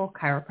cervical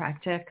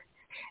chiropractic,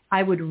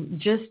 I would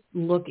just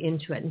look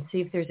into it and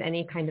see if there's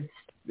any kind of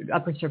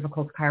upper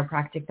cervical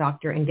chiropractic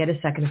doctor and get a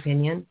second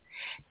opinion,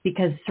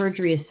 because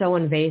surgery is so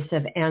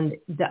invasive. And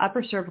the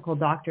upper cervical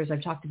doctors,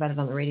 I've talked about it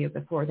on the radio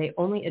before, they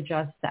only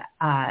adjust the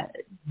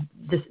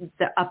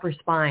upper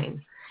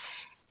spine.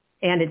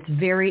 And it's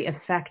very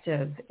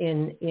effective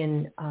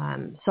in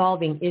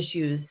solving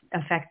issues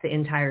affect the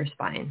entire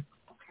spine.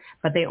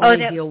 But they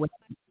only deal with...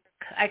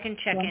 I can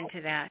check into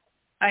that.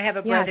 I have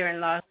a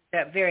brother-in-law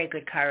who's a very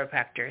good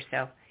chiropractor,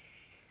 so...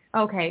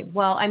 Okay,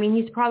 well, I mean,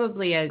 he's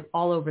probably a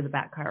all over the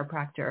back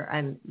chiropractor,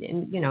 and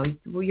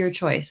your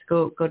choice.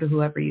 Go to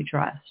whoever you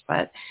trust,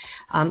 but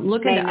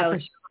look at the upper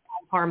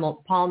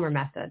Palmer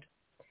method.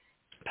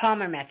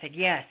 Palmer method,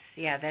 yes,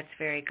 that's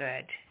very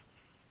good.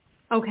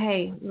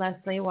 Okay,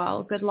 Leslie.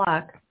 Well, good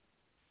luck.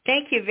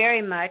 Thank you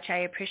very much. I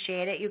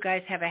appreciate it. You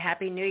guys have a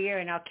happy New Year,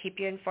 and I'll keep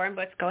you informed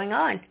what's going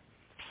on.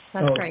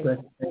 That's great.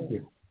 Thank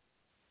you.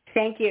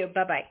 Thank you.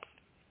 Bye-bye.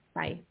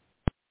 Bye.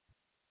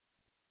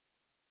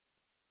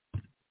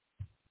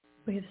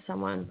 We have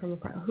someone from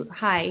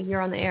hi,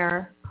 you're on the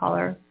air,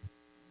 caller.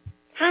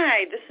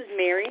 Hi, this is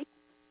Mary.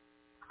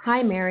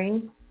 Hi,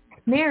 Mary.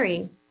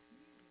 Mary.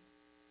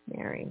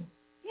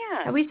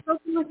 Yeah. Have we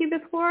spoken with you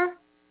before?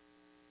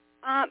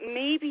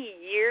 Maybe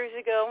years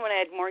ago when I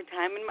had more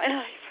time in my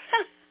life.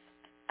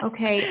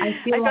 Okay, I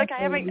feel like I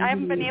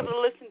haven't been able to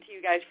listen to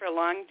you guys for a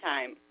long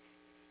time.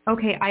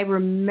 Okay, I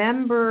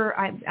remember.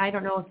 I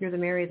don't know if you're the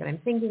Mary that I'm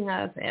thinking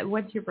of.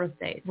 What's your birth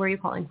date? Where are you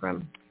calling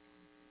from?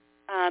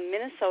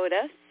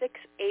 Minnesota,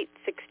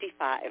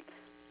 6865.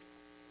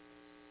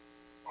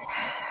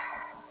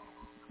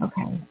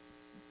 Okay.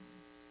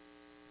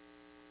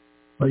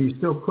 Are you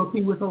still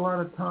cooking with a lot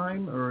of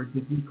time, or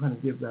did you kind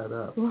of give that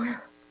up?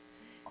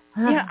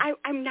 Yeah,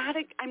 I'm not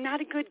a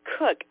good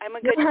cook. I'm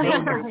a good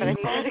baker, but I'm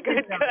not a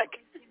good cook.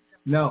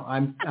 No,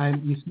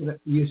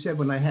 you said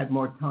when I had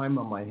more time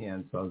on my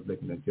hands, so I was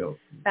making a joke.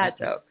 That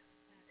joke.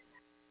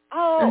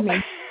 Oh.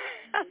 No,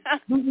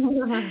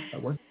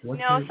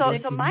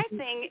 so my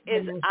thing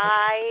is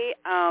I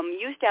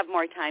used to have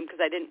more time because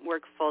I didn't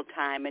work full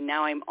time, and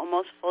now I'm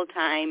almost full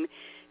time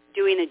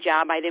doing a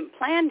job I didn't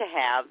plan to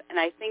have, and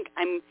I think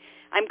I'm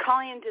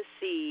calling in to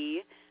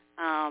see.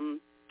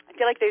 I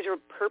feel like there's a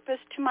purpose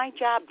to my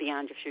job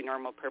beyond just your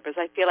normal purpose.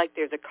 I feel like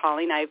there's a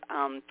calling. I've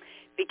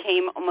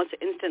became almost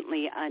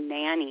instantly a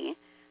nanny,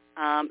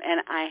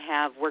 and I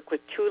have worked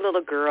with 2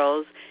 little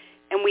girls,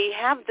 and we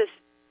have this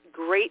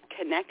great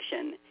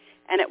connection.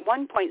 And at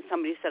one point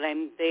somebody said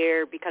I'm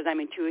there because I'm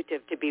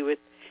intuitive to be with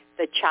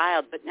the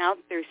child, but now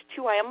there's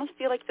 2. I almost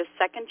feel like the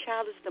second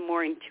child is the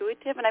more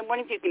intuitive, and I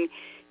wonder if you can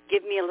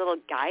give me a little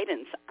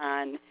guidance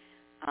on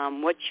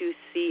what you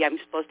see I'm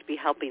supposed to be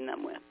helping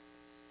them with.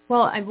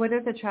 Well, what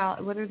are the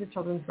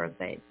children's birth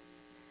dates?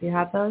 Do you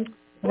have those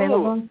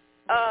available?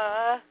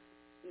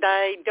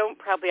 I don't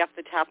probably off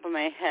the top of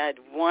my head.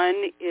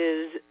 One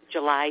is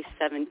July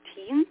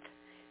 17th,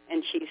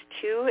 and she's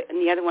 2,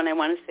 and the other one I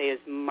want to say is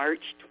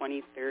March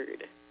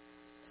 23rd.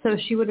 So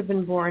she would have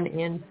been born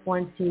in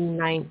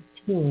 2019.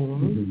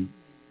 Mm-hmm.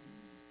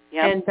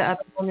 Yep. And the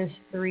other one is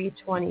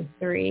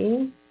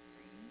 3/23.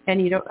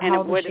 And you don't. And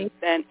how it would is she?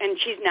 have been, and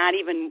she's not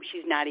even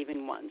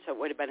 1, so it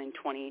would have been in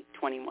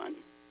 2021.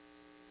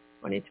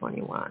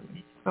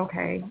 2021.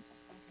 Okay.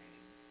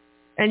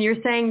 And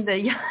you're saying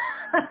the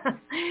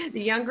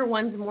younger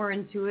one's more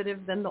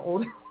intuitive than the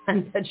older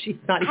one, that she's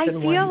not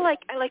even one. I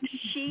feel like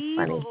she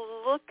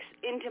looks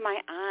into my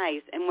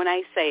eyes, and when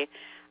I say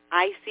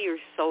I see her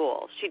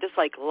soul, she just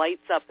like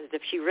lights up as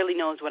if she really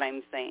knows what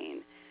I'm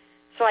saying.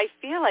 So I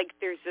feel like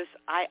there's this,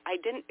 I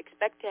didn't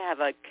expect to have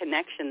a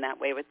connection that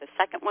way with the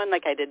second one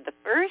like I did the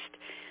first,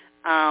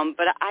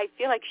 but I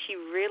feel like she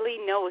really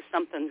knows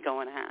something's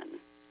going on.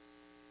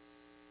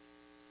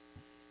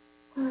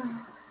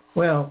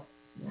 Well,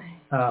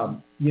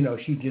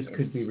 she just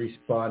could be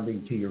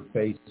responding to your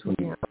face.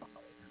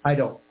 I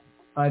don't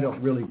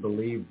really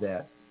believe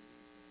that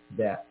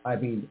I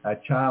mean, a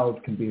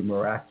child can be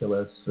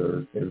miraculous,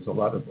 or there's a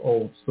lot of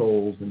old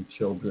souls in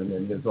children,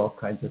 and there's all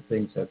kinds of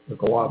things that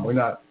go on. We're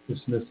not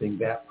dismissing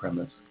that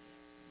premise,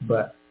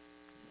 but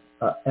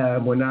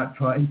and we're not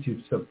trying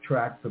to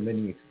subtract from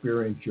any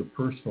experience you're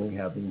personally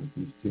having with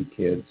these 2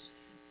 kids.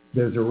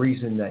 There's a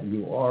reason that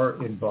you are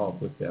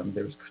involved with them.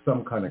 There's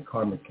some kind of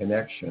karmic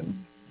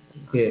connection.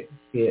 It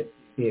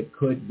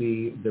could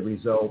be the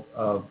result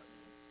of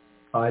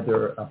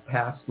either a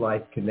past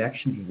life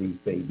connection to these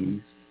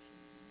babies,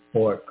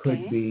 or it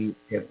could be,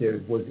 if there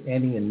was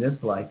any in this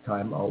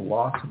lifetime, a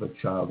loss of a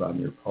child on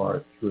your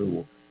part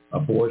through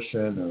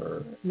abortion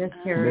or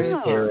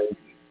miscarriage,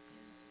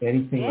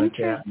 anything like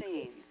that.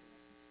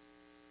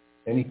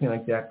 Anything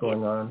like that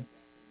going on?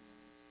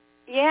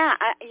 Yeah.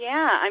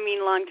 I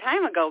mean, a long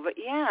time ago, but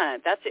yeah,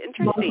 that's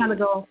interesting. Long time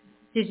ago,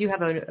 did you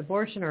have an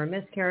abortion or a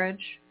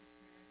miscarriage?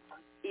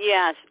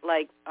 Yes,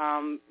 like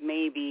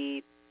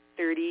maybe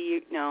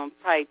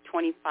probably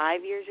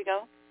 25 years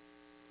ago.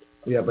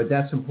 Yeah, but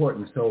that's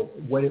important. So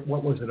what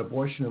was an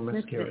abortion or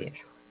miscarriage?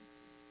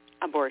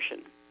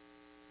 Abortion.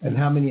 And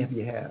how many have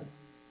you had?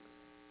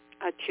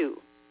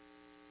 2.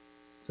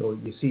 So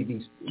you see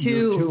these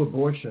 2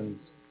 abortions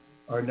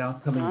are now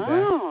coming back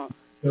to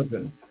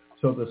children.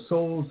 So the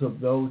souls of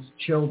those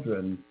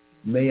children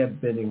may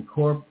have been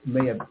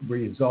may have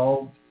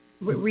resolved,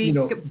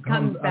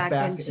 come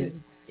back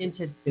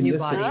into new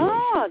bodies.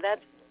 Oh,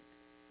 that's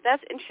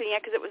interesting. Yeah,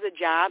 because it was a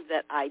job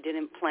that I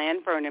didn't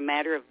plan for. In a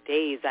matter of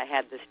days, I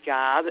had this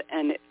job,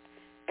 and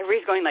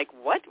everybody's going like,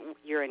 "What?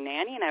 You're a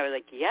nanny?" And I was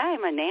like, "Yeah,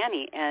 I'm a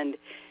nanny." And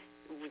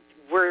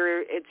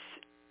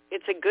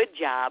it's a good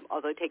job,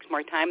 although it takes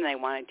more time than I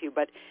wanted to.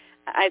 But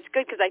it's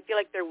good because I feel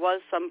like there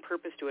was some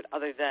purpose to it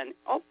other than,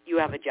 oh, you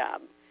have a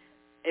job.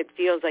 It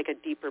feels like a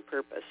deeper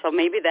purpose. So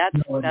maybe that's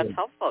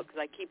helpful because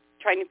I keep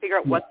trying to figure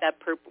out what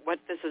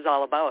this is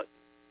all about.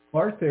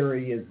 Our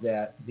theory is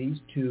that these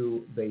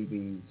 2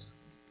 babies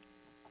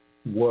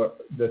were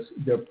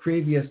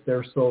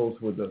their souls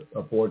were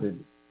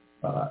aborted.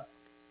 The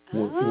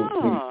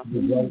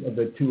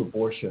 2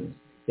 abortions.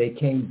 They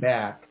came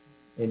back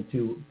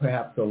into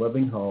perhaps a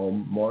living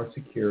home, more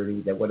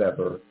security, that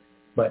whatever.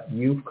 But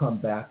you've come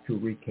back to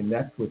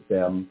reconnect with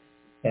them,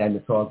 and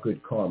it's all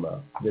good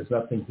karma. There's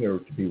nothing here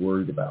to be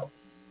worried about.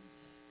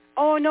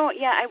 Oh, no,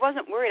 yeah, I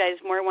wasn't worried. I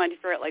just more wanted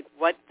to figure out,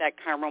 what that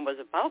karma was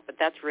about, but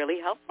that's really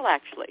helpful,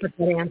 actually. But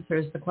that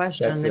answers the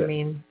question. That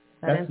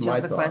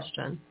answers the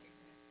question.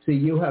 See,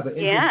 you have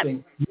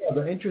an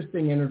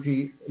interesting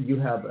energy. You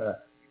have a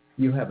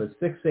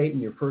 6-8 in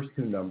your first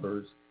 2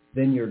 numbers.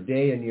 Then your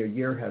day and your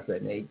year has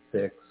an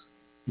 8-6.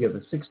 You have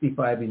a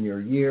 65 in your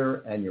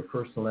year, and your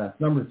first and last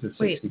numbers are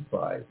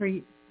 65. So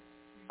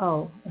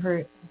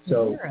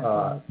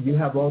you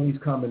have all these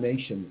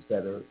combinations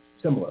that are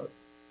similar.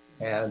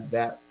 And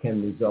that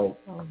can result,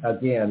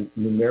 again,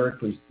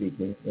 numerically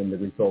speaking, in the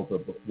result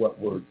of what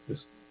we're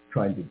just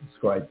trying to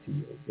describe to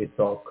you. It's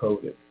all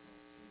coded.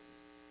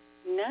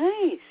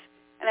 Nice.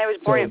 And I was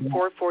born at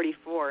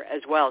 444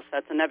 as well, so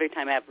that's another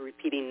time I have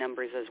repeating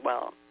numbers as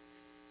well.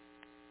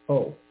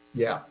 Oh,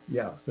 yeah.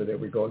 So there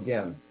we go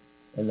again,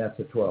 and that's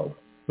a 12.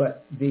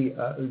 But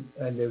and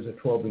there's a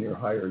 12 in your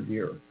higher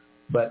year.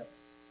 But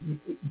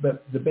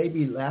the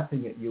baby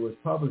laughing at you is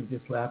probably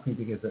just laughing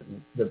because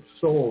the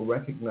soul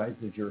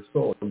recognizes your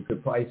soul. You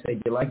could probably say,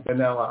 "Do you like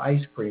vanilla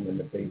ice cream?" And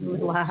the baby will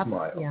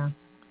smile. Yeah.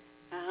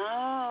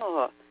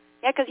 Oh.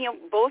 Yeah, because,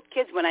 both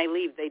kids, when I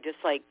leave, they just,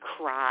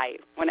 cry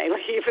when I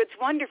leave. It's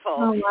wonderful.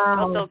 Oh,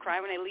 wow. They'll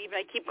cry when I leave, and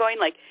I keep going,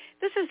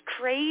 this is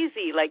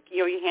crazy.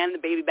 You hand the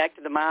baby back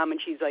to the mom,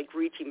 and she's,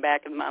 reaching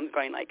back, and the mom's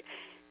going,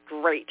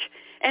 great.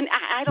 And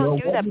I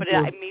don't do that, but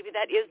maybe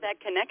that is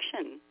that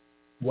connection.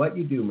 What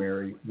you do,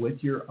 Mary,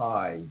 with your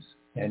eyes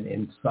and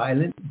in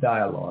silent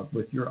dialogue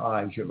with your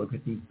eyes, you look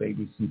at these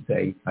babies and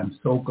say, "I'm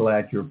so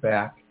glad you're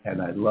back,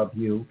 and I love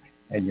you,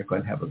 and you're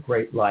going to have a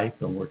great life,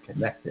 and we're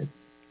connected."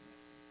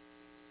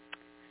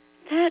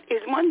 That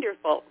is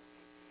wonderful.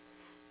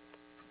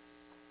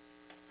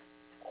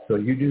 So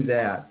you do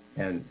that,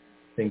 and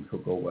things will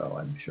go well,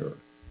 I'm sure.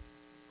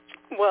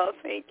 Well,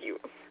 thank you.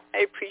 I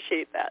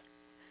appreciate that.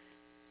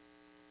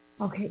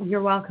 Okay,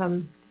 you're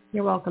welcome.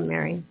 You're welcome,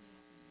 Mary.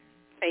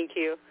 Thank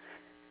you.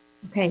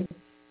 Okay,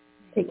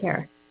 take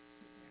care.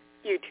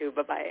 You too.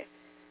 Bye-bye.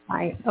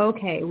 Bye.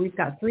 Okay, we've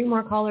got 3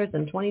 more callers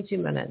in 22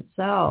 minutes,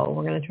 so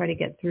we're going to try to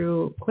get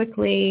through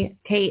quickly.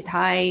 Kate,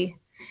 hi.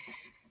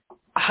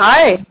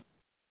 Hi.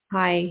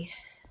 Hi.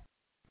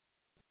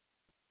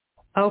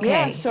 Okay.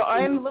 Yeah, so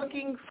I'm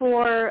looking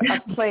for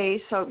a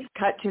place, so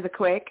cut to the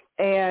quick,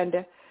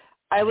 and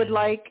I would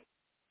like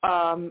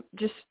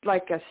just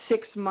like a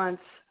 6-month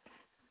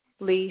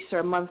lease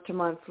or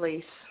month-to-month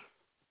lease.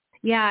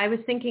 Yeah, I was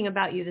thinking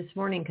about you this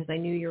morning because I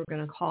knew you were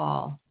going to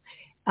call.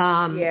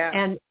 Yeah.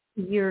 And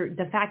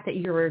the fact that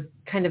you're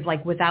kind of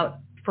without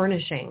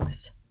furnishings,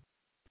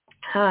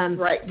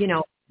 right.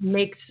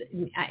 Makes,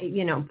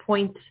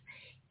 points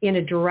in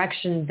a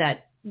direction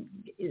that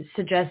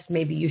suggests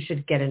maybe you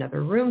should get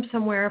another room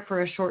somewhere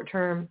for a short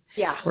term.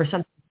 Yeah. Or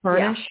something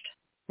furnished.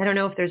 Yeah. I don't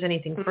know if there's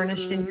anything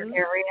furnished in your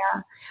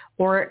area,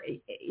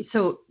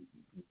 so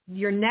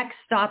your next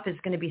stop is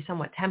going to be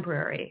somewhat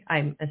temporary,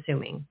 I'm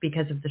assuming,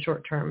 because of the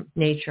short-term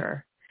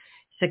nature,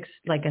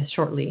 a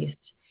short lease.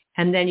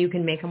 And then you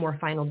can make a more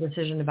final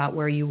decision about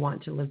where you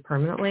want to live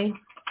permanently.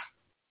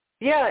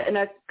 Yeah, in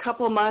a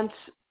couple months,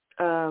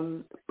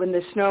 when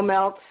the snow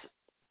melts,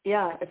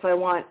 if I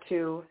want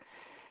to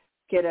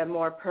get a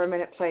more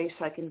permanent place,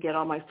 I can get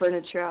all my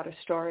furniture out of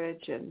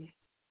storage and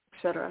et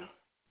cetera.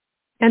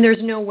 And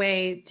there's no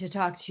way to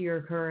talk to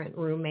your current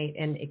roommate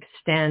and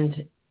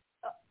extend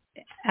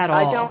at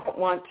all? I don't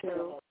want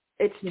to.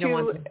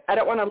 I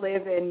don't want to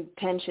live in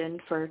tension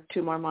for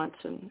 2 more months,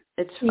 and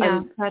that's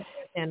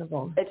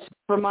understandable. It's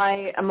for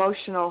my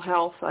emotional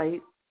health. I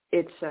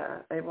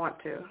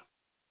want to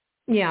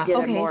get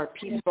a more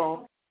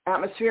peaceful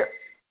atmosphere.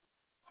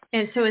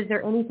 And so is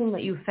there anything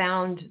that you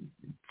found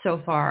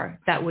so far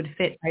that would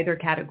fit either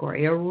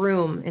category? A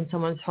room in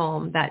someone's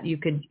home that you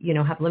could,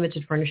 have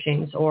limited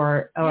furnishings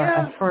or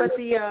a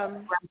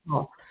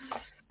rental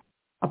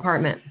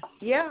apartment?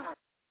 Yeah.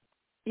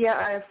 Yeah,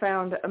 I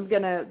found I'm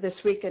going to this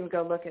weekend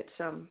go look at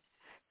some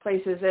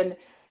places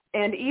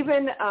and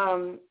even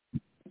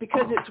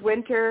because it's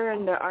winter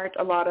and there aren't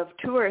a lot of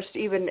tourists,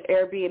 even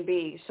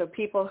Airbnb. So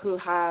people who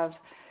have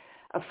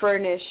a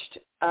furnished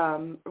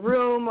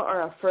room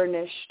or a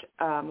furnished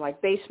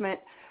basement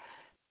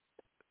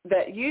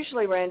that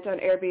usually rent on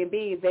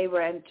Airbnb, they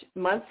rent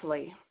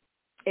monthly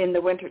in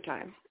the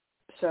wintertime.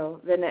 So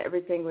then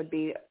everything would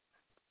be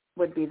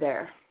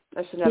there.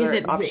 That's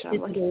another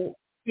option.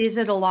 Is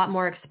it a lot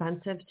more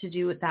expensive to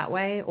do it that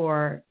way,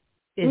 or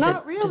is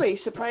not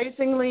really?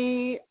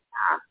 Surprisingly,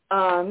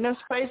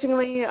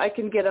 surprisingly, I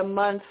can get a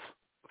month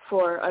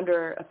for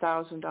under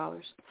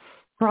 $1,000.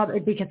 Probably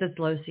because it's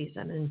low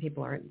season and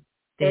people aren't.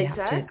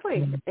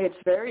 Exactly.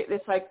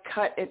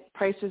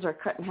 Prices are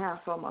cut in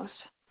half almost.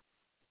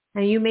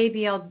 And you may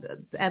be able.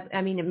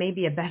 It may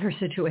be a better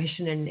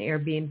situation in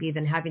Airbnb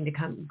than having to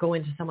go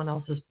into someone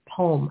else's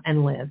home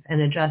and live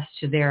and adjust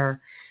to their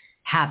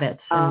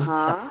habits. And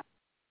stuff.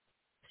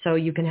 So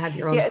you can have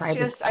your own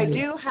private. It's just I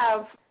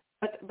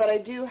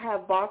do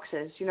have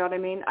boxes. You know what I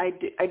mean? I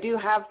do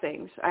have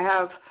things. I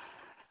have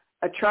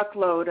a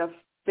truckload of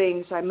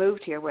things I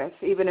moved here with,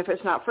 even if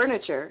it's not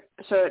furniture.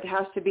 So it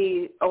has to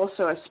be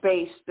also a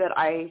space that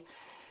I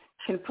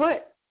can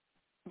put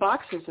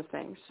boxes of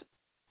things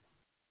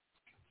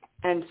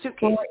and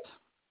suitcases.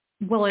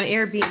 Well, an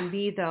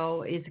Airbnb,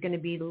 though, is going to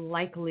be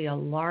likely a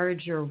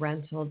larger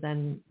rental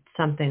than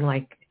something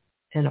like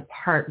an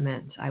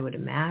apartment, I would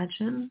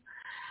imagine.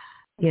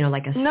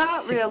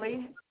 Not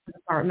really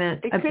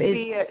apartment. It could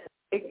be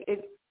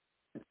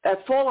a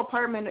full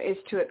apartment is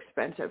too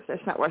expensive.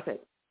 That's not worth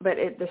it. But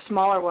the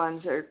smaller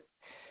ones are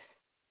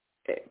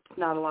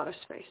not a lot of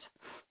space.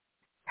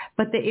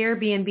 But the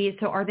Airbnb,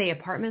 so are they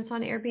apartments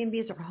on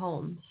Airbnbs or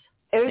homes?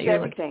 It was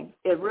everything.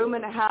 A room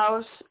in a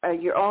house,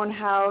 your own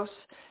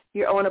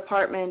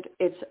apartment.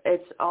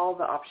 It's all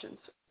the options.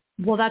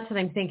 Well, that's what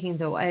I'm thinking,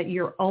 though. At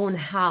your own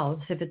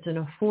house, if it's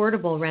an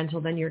affordable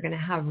rental, then you're going to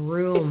have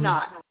room. It's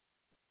not.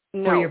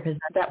 For your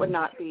possessions. That would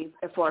not be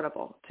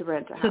affordable to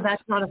rent a house. So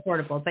that's not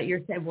affordable. But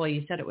you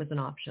said it was an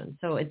option.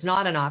 So it's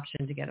not an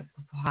option to get a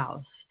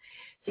house.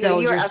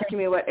 So you're asking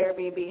me what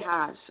Airbnb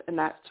has, and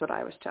that's what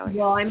I was telling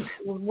you. I'm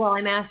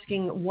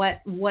asking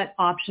what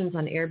options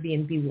on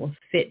Airbnb will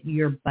fit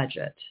your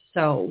budget.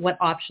 So what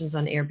options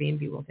on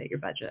Airbnb will fit your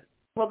budget?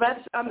 Well,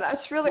 that's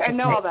really, I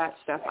know all that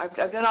stuff.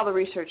 I've done all the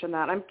research on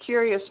that. I'm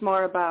curious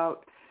more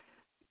about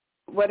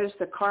what is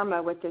the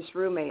karma with this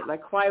roommate.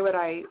 Like, why would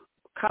I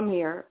come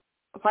here?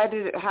 Why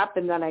did it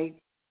happen that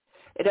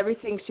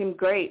everything seemed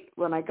great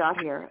when I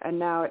got here, and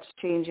now it's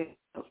changing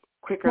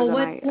quicker than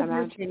I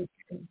imagined.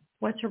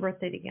 What's her birth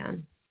date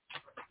again?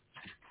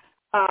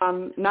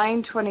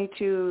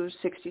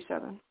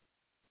 9/22/67.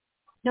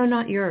 No,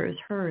 not yours.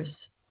 Hers.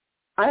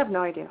 I have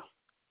no idea.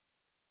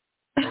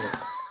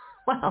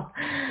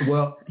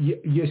 Well,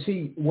 you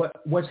see,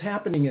 what's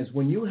happening is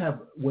when you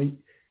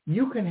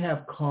can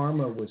have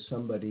karma with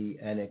somebody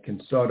and it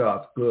can start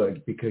off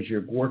good because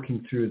you're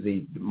working through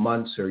the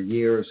months or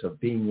years of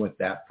being with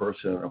that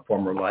person in a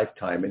former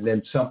lifetime, and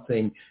then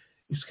something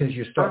is because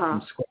you start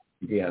from scratch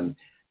again,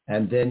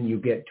 and then you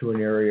get to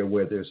an area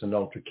where there's an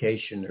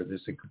altercation or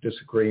there's a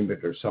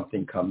disagreement or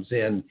something comes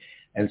in,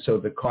 and so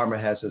the karma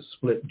has a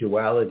split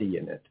duality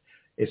in it.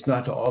 It's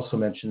not to also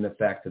mention the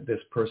fact that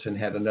this person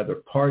had another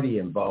party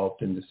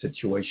involved in the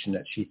situation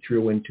that she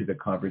threw into the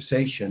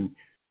conversation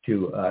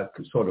to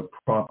sort of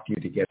prompt you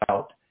to get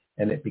out,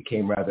 and it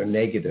became rather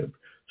negative.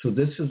 So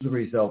this is the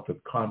result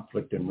of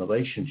conflict in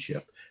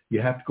relationship. You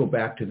have to go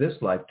back to this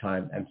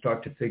lifetime and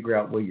start to figure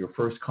out where your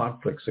first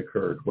conflicts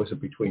occurred. Was it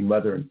between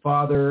mother and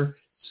father,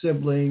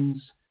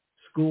 siblings,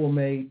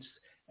 schoolmates?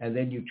 And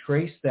then you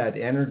trace that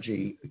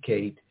energy,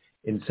 Kate,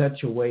 in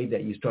such a way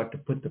that you start to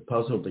put the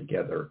puzzle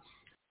together.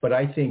 But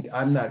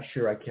I'm not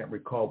sure, I can't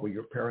recall, were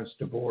your parents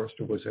divorced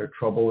or was there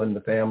trouble in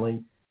the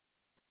family?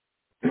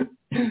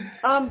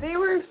 They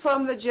were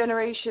from the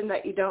generation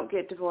that you don't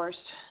get divorced.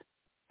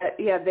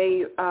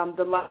 They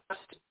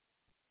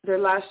their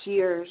last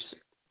years,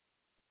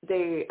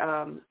 they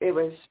it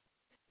was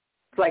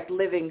like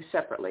living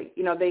separately.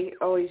 They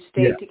always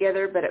stayed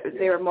together, but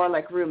they were more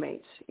like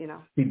roommates.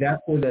 See,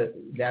 that's where the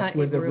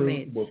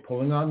root, we're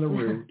pulling on the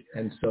root,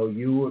 and so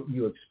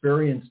you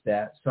experienced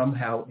that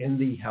somehow in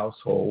the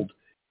household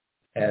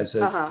as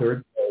a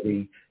third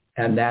party,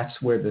 and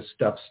that's where the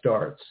stuff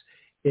starts.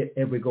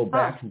 If we go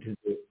back into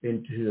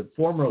the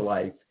former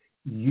life,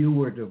 you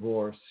were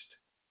divorced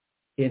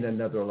in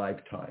another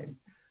lifetime.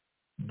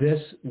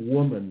 This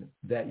woman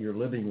that you're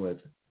living with,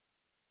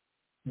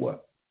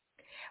 what?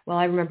 Well,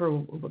 I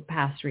remember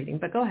past reading,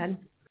 but go ahead.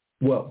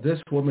 Well, this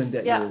woman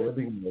that you're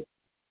living with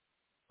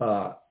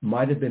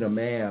might have been a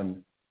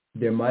man.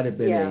 There might have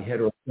been a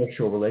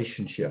heterosexual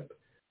relationship.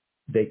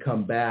 They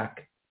come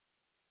back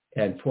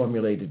and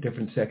formulate a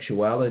different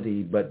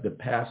sexuality, but the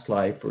past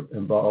life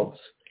involves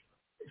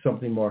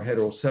something more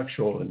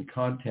heterosexual in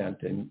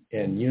content and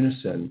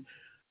unison.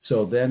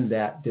 So then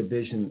that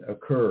division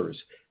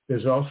occurs.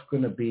 There's also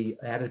going to be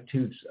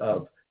attitudes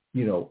of,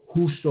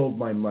 who stole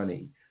my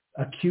money,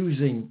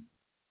 accusing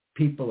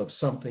people of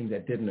something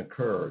that didn't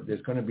occur.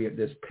 There's going to be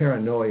this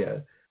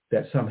paranoia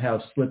that somehow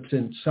slips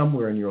in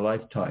somewhere in your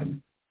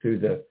lifetime through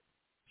the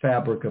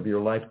fabric of your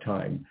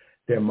lifetime.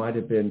 There might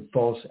have been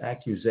false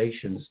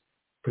accusations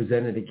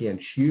presented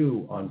against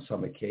you on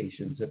some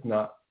occasions, if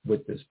not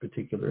with this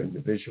particular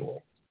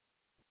individual.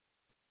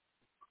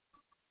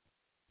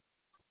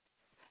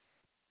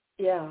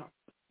 Yeah.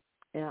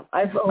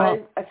 I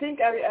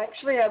think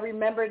I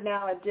remembered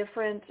now a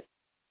different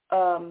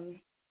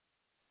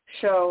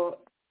show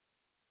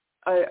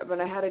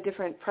when I had a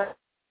different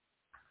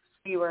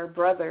we were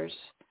brothers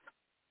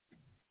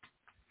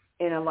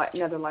in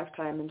another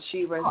lifetime, and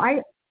she was.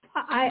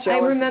 I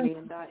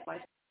remember.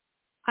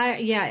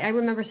 I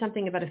remember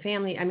something about a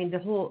family. I mean,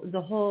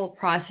 the whole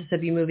process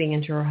of you moving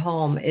into her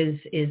home is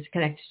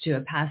connected to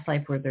a past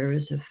life where there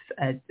was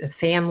a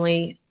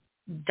family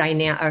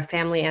a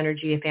family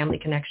energy, a family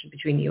connection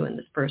between you and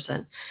this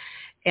person.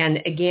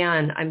 And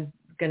again, I'm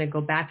going to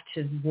go back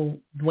to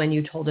when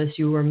you told us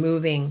you were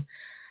moving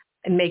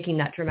and making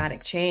that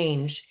dramatic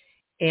change.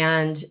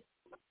 And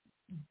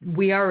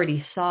we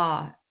already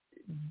saw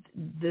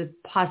the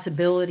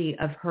possibility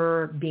of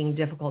her being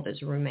difficult as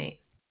a roommate.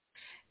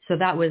 So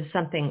that was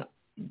something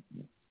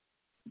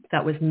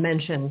that was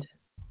mentioned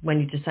when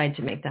you decided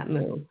to make that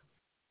move.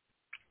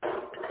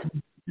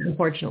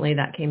 Unfortunately,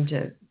 that came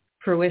to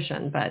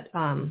fruition. But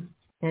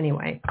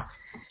anyway,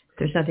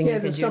 there's nothing you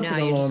can do now.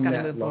 You just got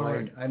to move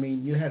forward. I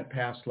mean, you had a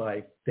past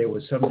life. There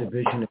was some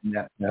division in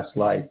that past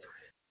life.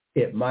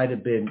 It might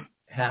have been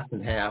half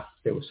and half.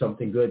 There was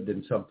something good,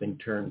 then something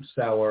turned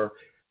sour.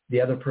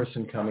 The other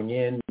person coming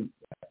in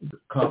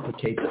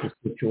complicates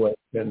the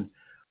situation.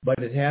 But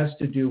it has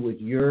to do with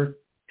your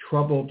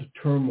troubled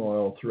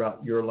turmoil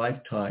throughout your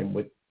lifetime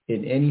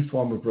in any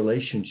form of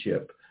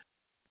relationship,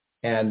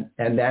 and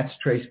that's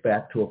traced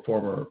back to a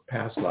former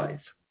past life.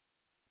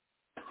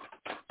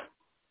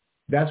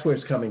 That's where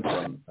it's coming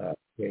from,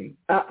 Kate.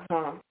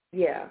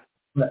 Yeah.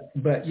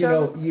 But you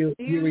know, you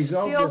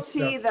resolve still this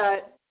see stuff.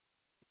 that?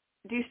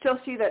 Do you still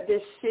see that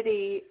this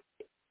city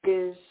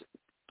is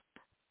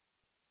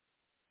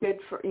good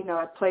for,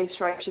 a place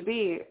where I should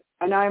be?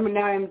 And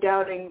I'm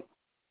doubting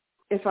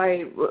if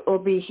I will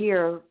be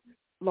here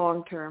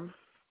long term,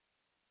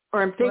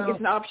 or I'm thinking it's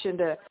an option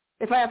to.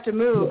 If I have to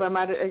move,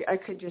 I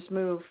could just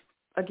move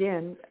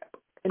again.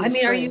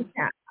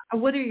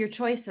 What are your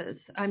choices?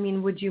 I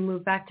mean, would you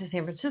move back to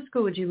San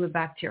Francisco? Would you move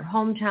back to your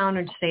hometown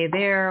and stay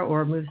there,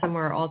 or move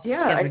somewhere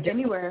altogether? Yeah,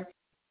 anywhere.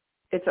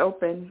 It's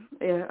open.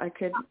 Yeah, I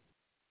could.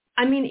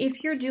 I mean,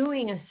 if you're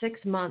doing a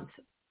 6-month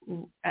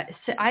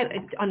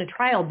on a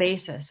trial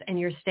basis, and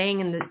you're staying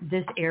in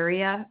this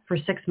area for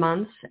 6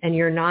 months, and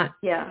you're not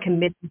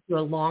committed to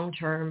a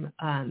long-term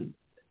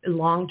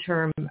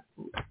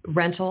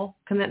rental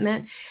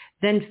commitment,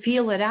 then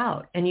feel it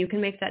out, and you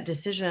can make that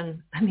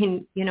decision. I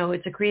mean,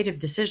 it's a creative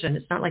decision.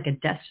 It's not like a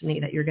destiny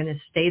that you're going to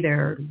stay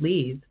there or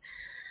leave.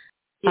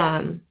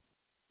 Yeah.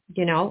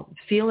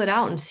 Feel it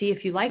out and see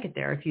if you like it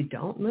there. If you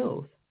don't,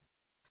 move.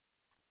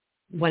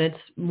 When it's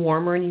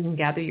warmer and you can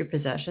gather your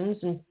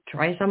possessions and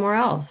try somewhere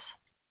else.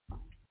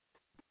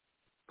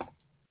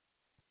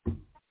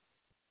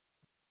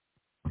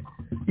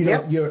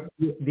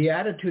 The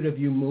attitude of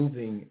you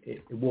moving,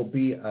 it will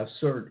be a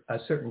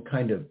certain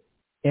kind of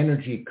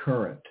energy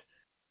current.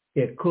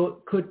 It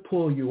could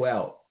pull you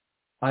out.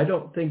 I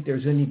don't think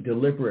there's any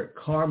deliberate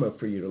karma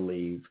for you to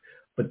leave,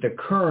 but the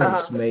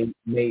currents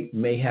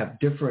may have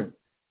different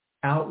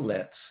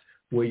outlets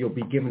where you'll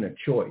be given a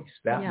choice.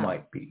 That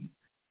might be.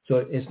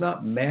 So it's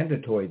not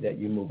mandatory that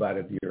you move out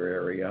of your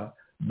area,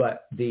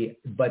 but the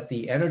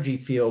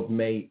energy field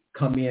may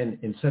come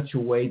in such a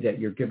way that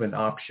you're given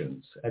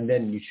options, and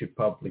then you should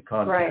probably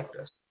contact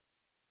us.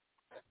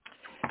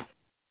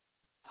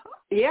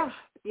 Yeah,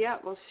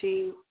 we'll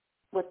see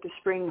what the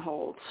spring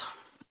holds.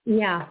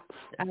 Yeah,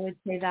 I would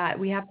say that.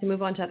 We have to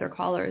move on to other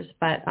callers,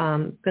 but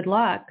good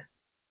luck.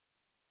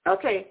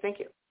 Okay, thank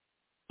you.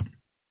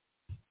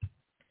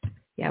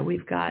 Yeah,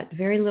 we've got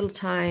very little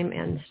time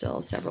and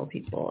still several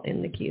people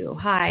in the queue.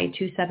 Hi,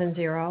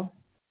 270. Hello.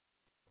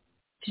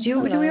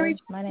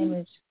 My name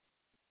is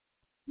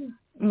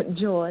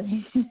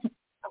Joy.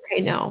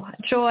 Okay, no.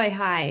 Joy,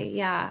 hi.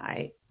 Yeah,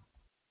 I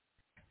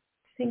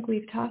think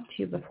we've talked to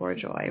you before,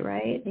 Joy,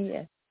 right?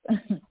 Yes.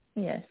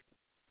 Yes.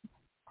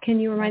 Can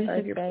you remind us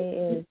of your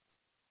birthday?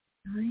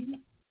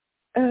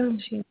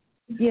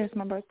 Yes,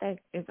 my birthday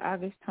is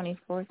August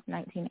 24th,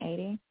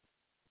 1980.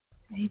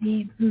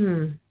 80.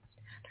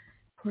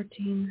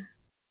 14,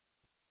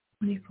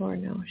 24,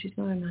 no, she's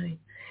not a 9.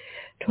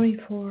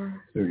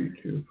 24.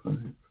 32, 5.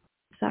 Is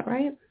that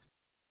right?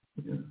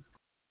 Yeah.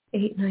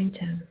 8, 9,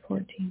 10,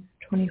 14,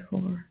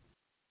 24.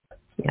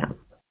 Yeah.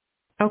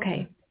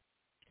 Okay.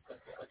 So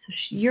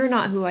you're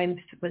not who I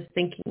was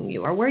thinking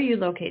you are. Where are you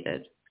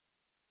located?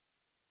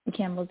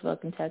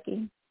 Campbellsville,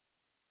 Kentucky.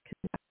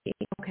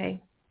 Okay.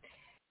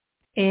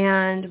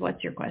 And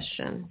what's your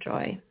question,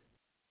 Joy?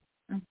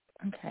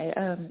 Okay.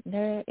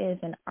 There is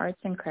an arts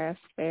and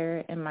crafts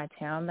fair in my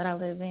town that I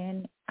live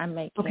in. I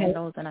make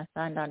candles, and I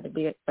signed on to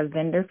be a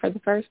vendor for the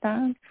first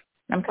time.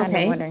 I'm kind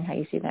of wondering how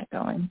you see that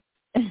going.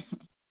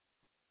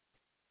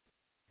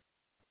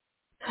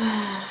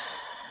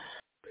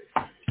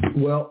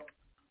 Well,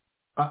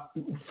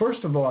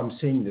 first of all, I'm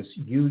seeing this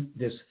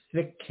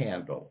thick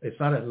candle. It's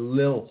not a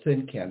little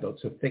thin candle.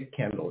 It's a thick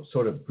candle. It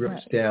sort of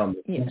drips down.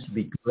 There seems to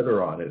be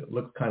glitter on it. It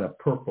looks kind of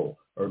purple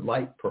or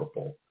light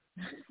purple.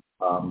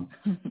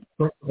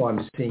 First of all,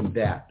 I'm seeing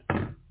that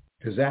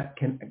because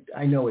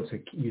I know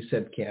you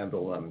said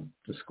candle, I'm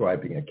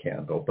describing a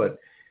candle, but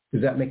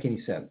does that make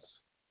any sense?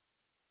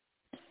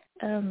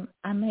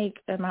 I make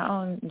my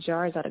own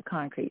jars out of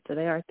concrete, so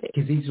they are thick.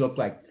 Because these look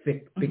like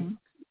thick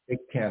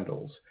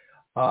candles.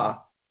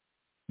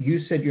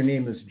 You said your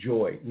name is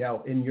Joy.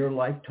 Now, in your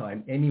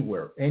lifetime,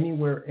 anywhere in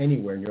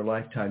your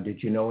lifetime,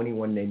 did you know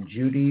anyone named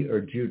Judy or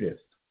Judith?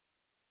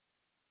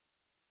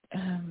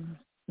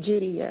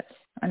 Judy, yes.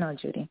 I know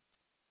Judy.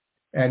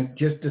 And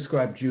just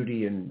describe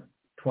Judy in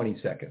 20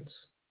 seconds.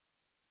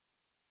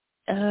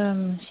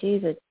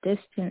 She's a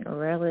distant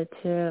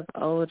relative,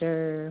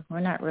 older. We're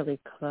not really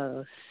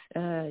close.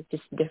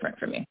 Just different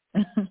from me.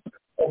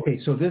 Okay,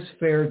 so this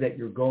fair that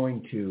you're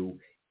going to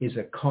is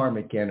a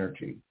karmic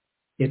energy.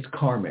 It's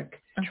karmic.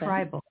 Okay.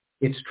 Tribal.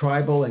 It's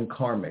tribal and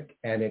karmic,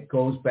 and it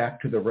goes back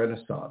to the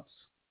Renaissance.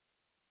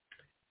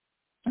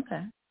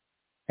 Okay.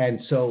 And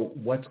so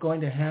what's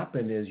going to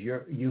happen is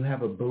you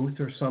have a booth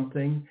or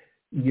something.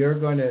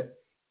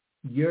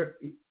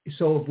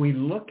 So if we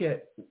look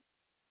at,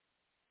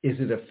 is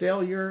it a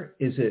failure?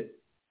 Is it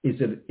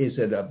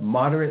a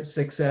moderate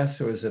success,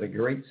 or is it a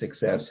great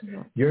success?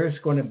 Mm-hmm. Yours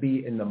going to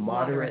be in the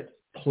moderate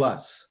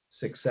plus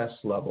success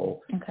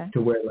level,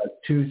 to where like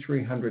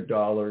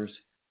 $200-$300.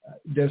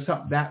 There's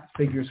that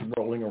figure's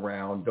rolling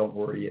around. Don't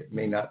worry, it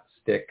may not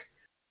stick.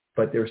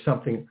 but there's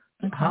something.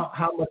 Okay.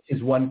 How much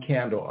is one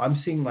candle?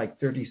 I'm seeing like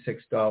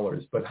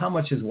 $36, but how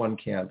much is one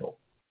candle?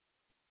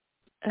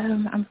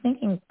 I'm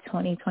thinking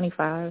 20,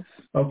 25.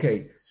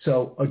 Okay,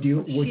 so would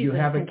you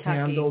have a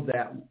candle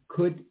that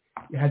could?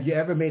 Have you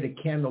ever made a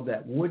candle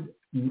that would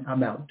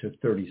amount to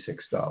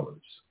 $36?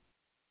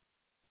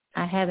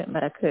 I haven't,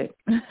 but I could.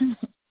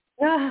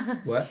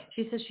 What?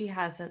 She says she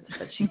hasn't,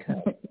 but she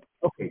could.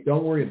 Okay,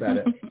 don't worry about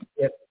it.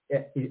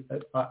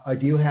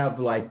 Do you have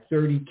like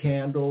 30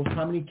 candles?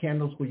 How many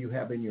candles will you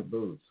have in your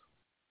booth?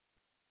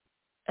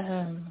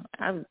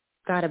 I've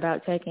got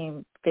about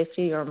taking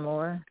 50 or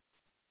more.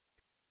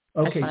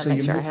 Okay, so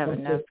you sure I have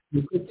enough.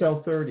 You could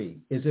sell 30.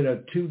 Is it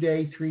a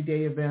 2-day,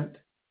 3-day event?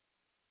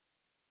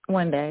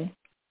 1 day.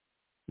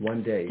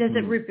 1 day. Does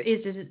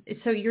it?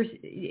 So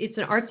it's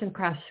an arts and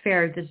crafts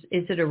fair. Is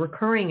it a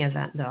recurring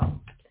event though?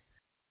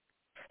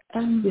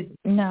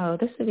 No,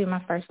 this would be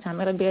my first time.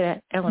 It'll be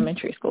at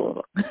elementary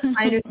school.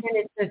 I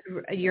understand it's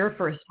your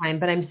first time,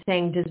 but I'm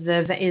saying, is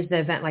the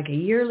event like a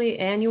yearly,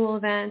 annual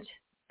event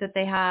that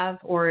they have,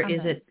 or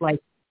is it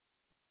like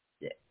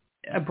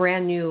a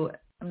brand new?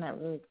 I'm not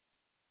really.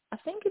 I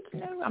think it's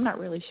new. I'm not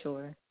really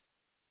sure.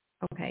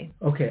 Okay.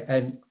 Okay,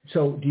 and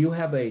so do you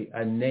have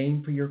a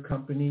name for your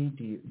company?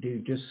 Do you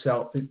just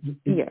sell?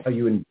 Yes. Are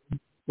you in?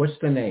 What's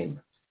the name?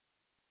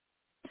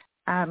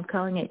 I'm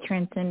calling it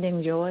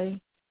Transcending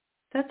Joy.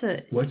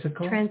 What's it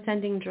called?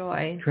 Transcending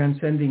Joy.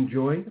 Transcending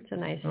Joy. That's a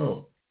nice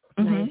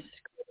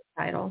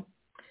title.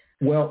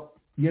 Well,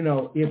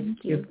 if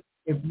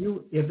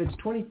it's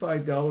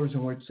 $25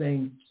 and we're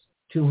saying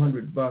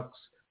 $200,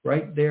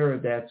 right there,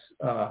 that's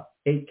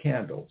 8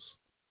 candles.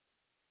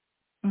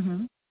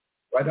 Mm-hmm.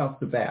 Right off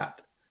the bat.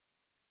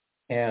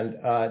 And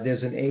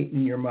there's an 8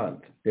 in your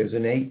month. There's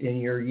an 8 in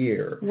your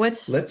year.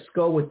 Let's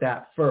go with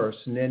that first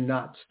and then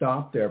not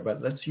stop there,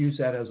 but let's use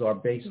that as our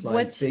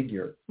baseline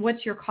figure.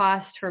 What's your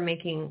cost for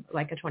making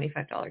like a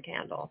 $25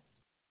 candle?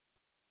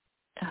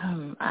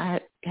 I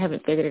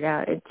haven't figured it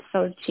out. It's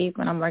so cheap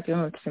when I'm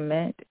working with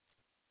cement.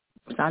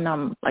 So I know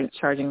I'm like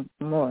charging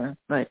more,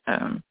 but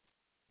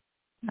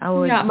I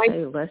would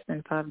say less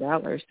than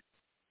 $5.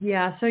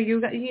 Yeah, so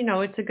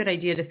it's a good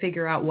idea to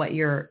figure out what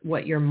your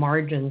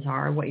margins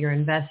are, what you're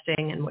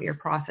investing, and what your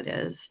profit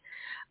is,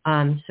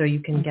 so you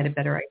can get a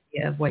better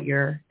idea of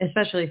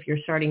especially if you're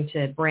starting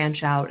to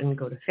branch out and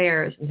go to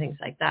fairs and things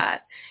like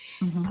that.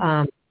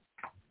 Mm-hmm.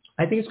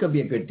 I think it's going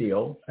to be a good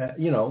deal,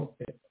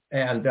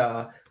 and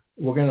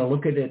we're going to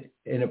look at it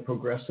in a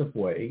progressive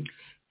way.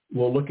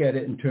 We'll look at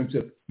it in terms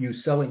of you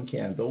selling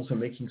candles and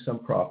making some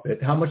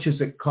profit. How much does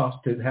it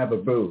cost to have a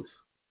booth?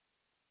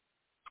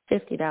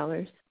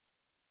 $50.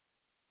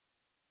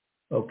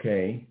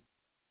 Okay,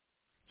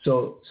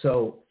 so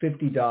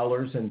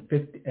 $50 and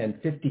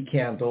 50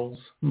 candles.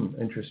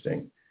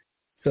 Interesting.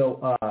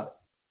 So,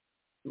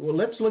 well,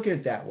 let's look at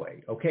it that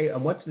way. Okay,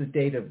 and what's the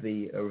date of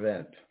the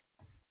event?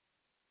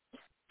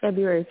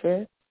 February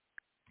 5th.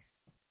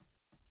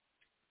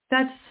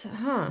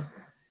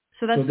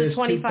 So that's the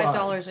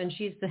 $25, and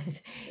she's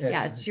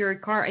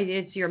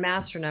it's your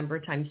master number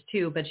times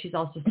 2, but she's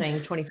also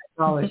saying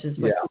 $25 is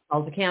what she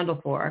sells a candle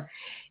for.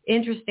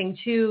 Interesting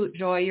too,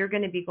 Joy, you're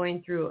going to be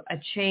going through a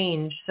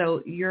change.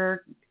 So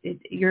your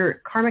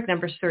karmic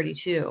number is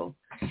 32,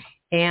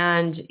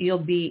 and you'll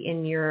be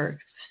in your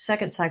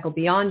second cycle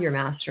beyond your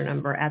master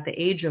number at the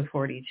age of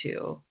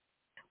 42,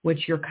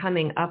 which you're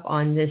coming up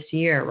on this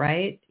year,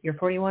 right? You're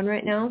 41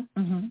 right now?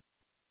 Mm-hmm.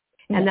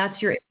 And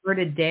that's your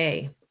inverted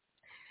day.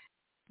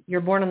 You're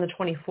born on the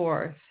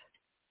 24th,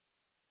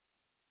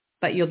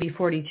 but you'll be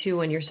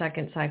 42 in your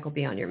second cycle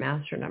beyond your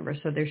master number.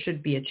 So there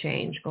should be a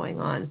change going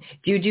on.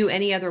 Do you do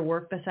any other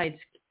work besides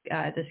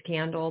this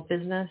candle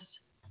business?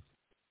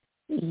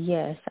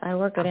 Yes, I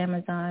work at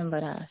Amazon,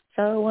 but I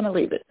so want to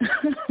leave it.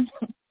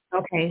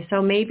 Okay,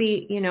 so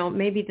maybe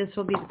this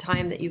will be the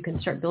time that you can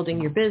start building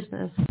your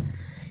business.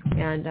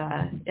 And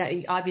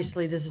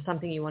obviously this is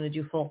something you want to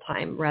do full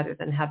time rather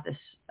than have this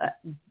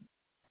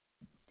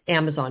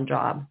Amazon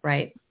job,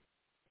 right?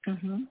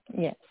 Mm-hmm.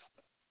 Yes.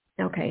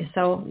 Okay,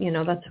 so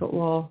that's what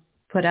we'll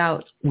put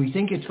out. We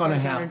think it's going to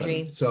happen.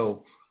 Energy.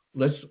 So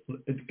let's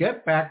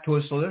get back to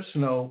us. Let us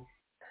know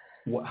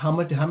how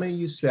many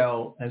you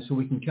sell, and so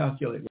we can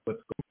calculate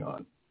what's going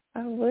on.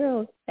 I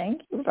will.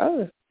 Thank you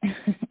both.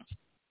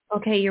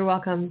 Okay, you're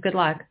welcome. Good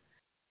luck.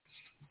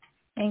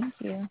 Thank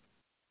you.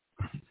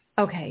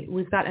 Okay,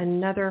 we've got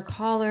another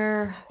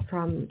caller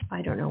from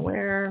I don't know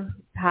where.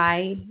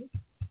 Hi,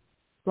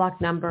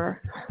 block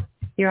number.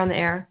 You're on the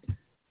air.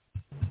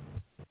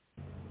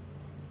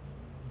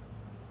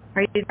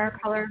 Are you there,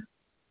 caller?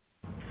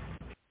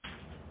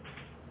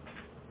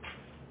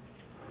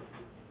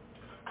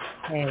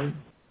 Okay.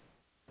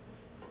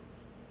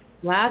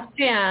 Last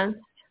chance.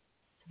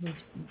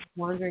 Someone's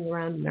wandering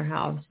around in their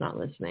house, not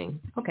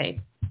listening. Okay.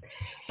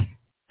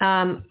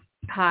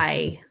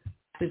 Hi.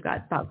 We've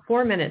got about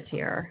 4 minutes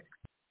here.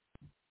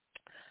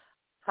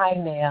 Hi,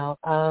 Neil.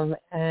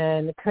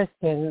 And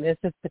Kristin, this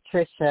is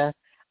Patricia.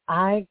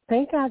 I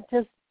think I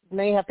just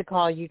may have to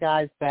call you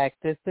guys back.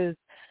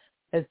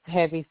 It's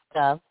heavy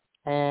stuff.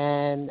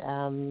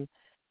 And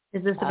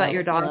Is this about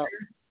your daughter?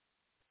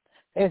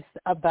 It's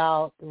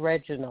about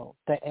Reginald,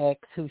 the ex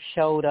who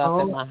showed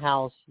up at my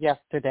house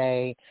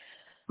yesterday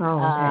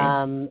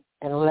and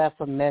left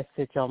a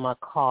message on my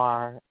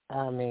car.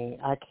 I mean,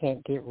 I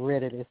can't get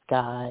rid of this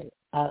guy.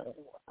 I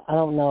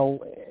don't know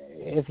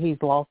if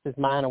he's lost his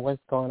mind or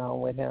what's going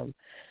on with him.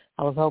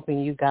 I was hoping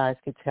you guys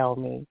could tell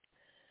me.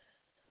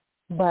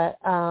 But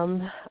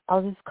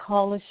I'll just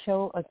call the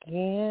show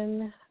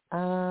again.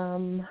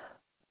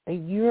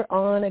 You're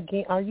on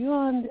again. Are you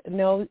on?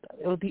 No,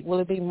 will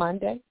it be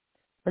Monday?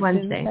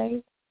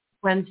 Wednesday.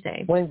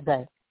 Wednesday.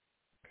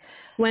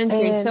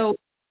 And so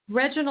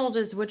Reginald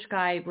is which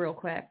guy, real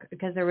quick?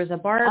 Because there was a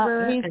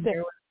barber and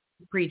there was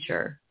a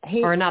preacher.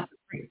 He was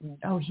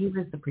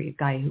the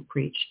guy who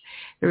preached.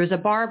 There was a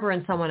barber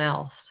and someone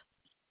else.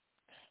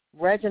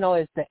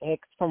 Reginald is the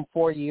ex from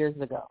 4 years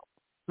ago.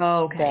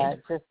 Oh, okay.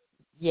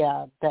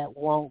 That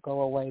won't go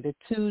away. The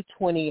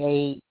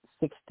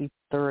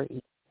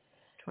 22863.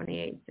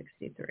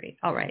 2863.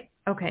 All right.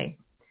 Okay.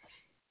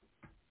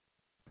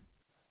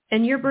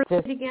 And your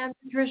birthday again,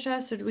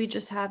 Patricia? So do we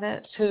just have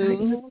it?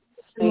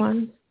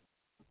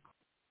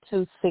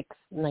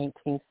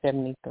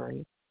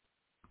 2/6/1973.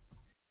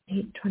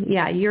 8/20.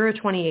 Yeah, you're a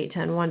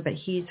 28/10/1, but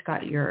he's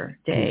got your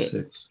day.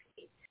 2/6.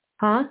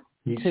 Huh?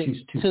 He's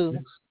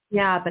 2/6.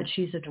 Yeah, but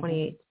she's a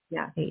 28.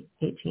 Yeah,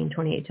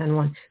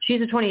 28/10/1.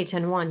 She's a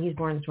 28/10/1. He's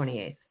born the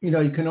 28th. You know,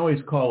 you can always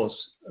call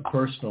us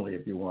personally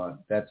if you want.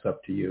 That's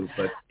up to you.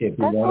 But if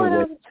you I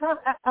wanted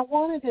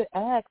to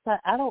ask.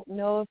 I don't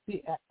know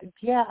if I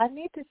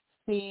need to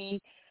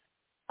see.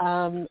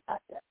 Can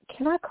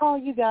I call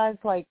you guys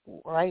like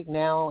right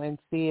now and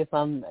see if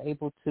I'm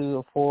able to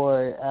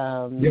afford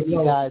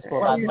you guys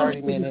for about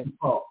 30 minutes?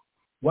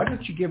 Why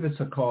don't you give us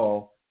a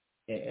call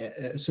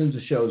as soon as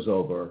the show's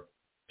over?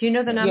 Do you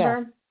know the number?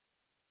 Yeah.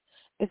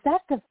 Is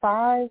that the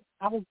 5?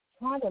 I was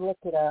trying to look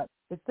it up.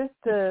 Is this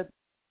the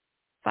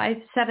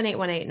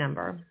 57818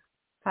 number?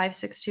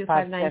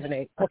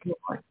 56259.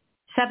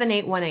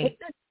 7818.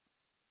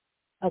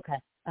 Okay.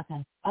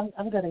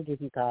 I'm going to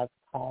give you guys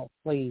a call,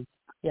 please.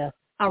 Yes.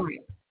 All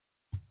right.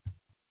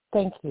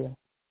 Thank you.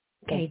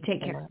 Okay,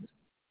 take care.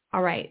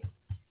 All right.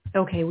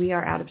 Okay, we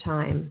are out of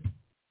time.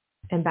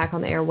 And back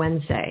on the air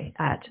Wednesday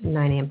at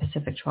 9 a.m.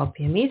 Pacific, 12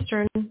 p.m.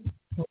 Eastern.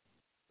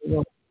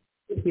 We'll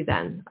see you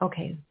then.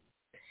 Okay.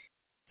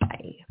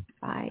 Bye.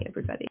 Bye,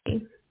 everybody.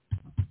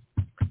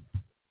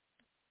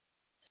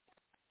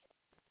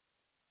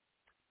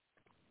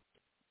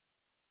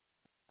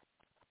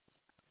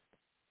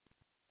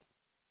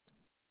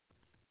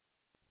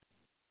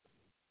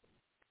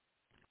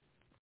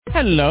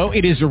 Hello,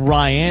 it is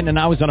Ryan, and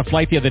I was on a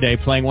flight the other day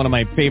playing one of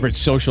my favorite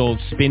social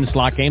spin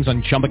slot games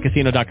on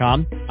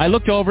ChumbaCasino.com. I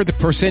looked over at the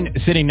person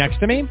sitting next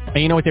to me, and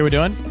you know what they were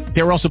doing?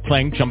 They were also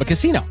playing Chumba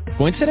Casino.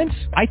 Coincidence?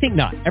 I think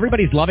not.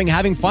 Everybody's loving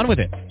having fun with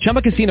it.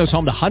 Chumba Casino is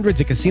home to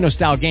hundreds of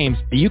casino-style games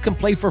that you can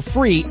play for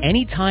free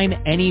anytime,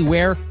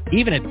 anywhere,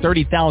 even at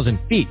 30,000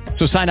 feet.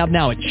 So sign up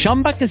now at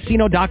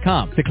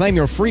ChumbaCasino.com to claim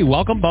your free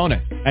welcome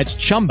bonus. That's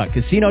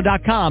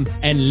ChumbaCasino.com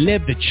and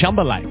live the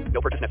Chumba life.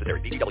 No purchase necessary.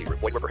 VGW.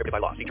 Void where prohibited by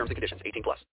law. See terms and conditions. 18+.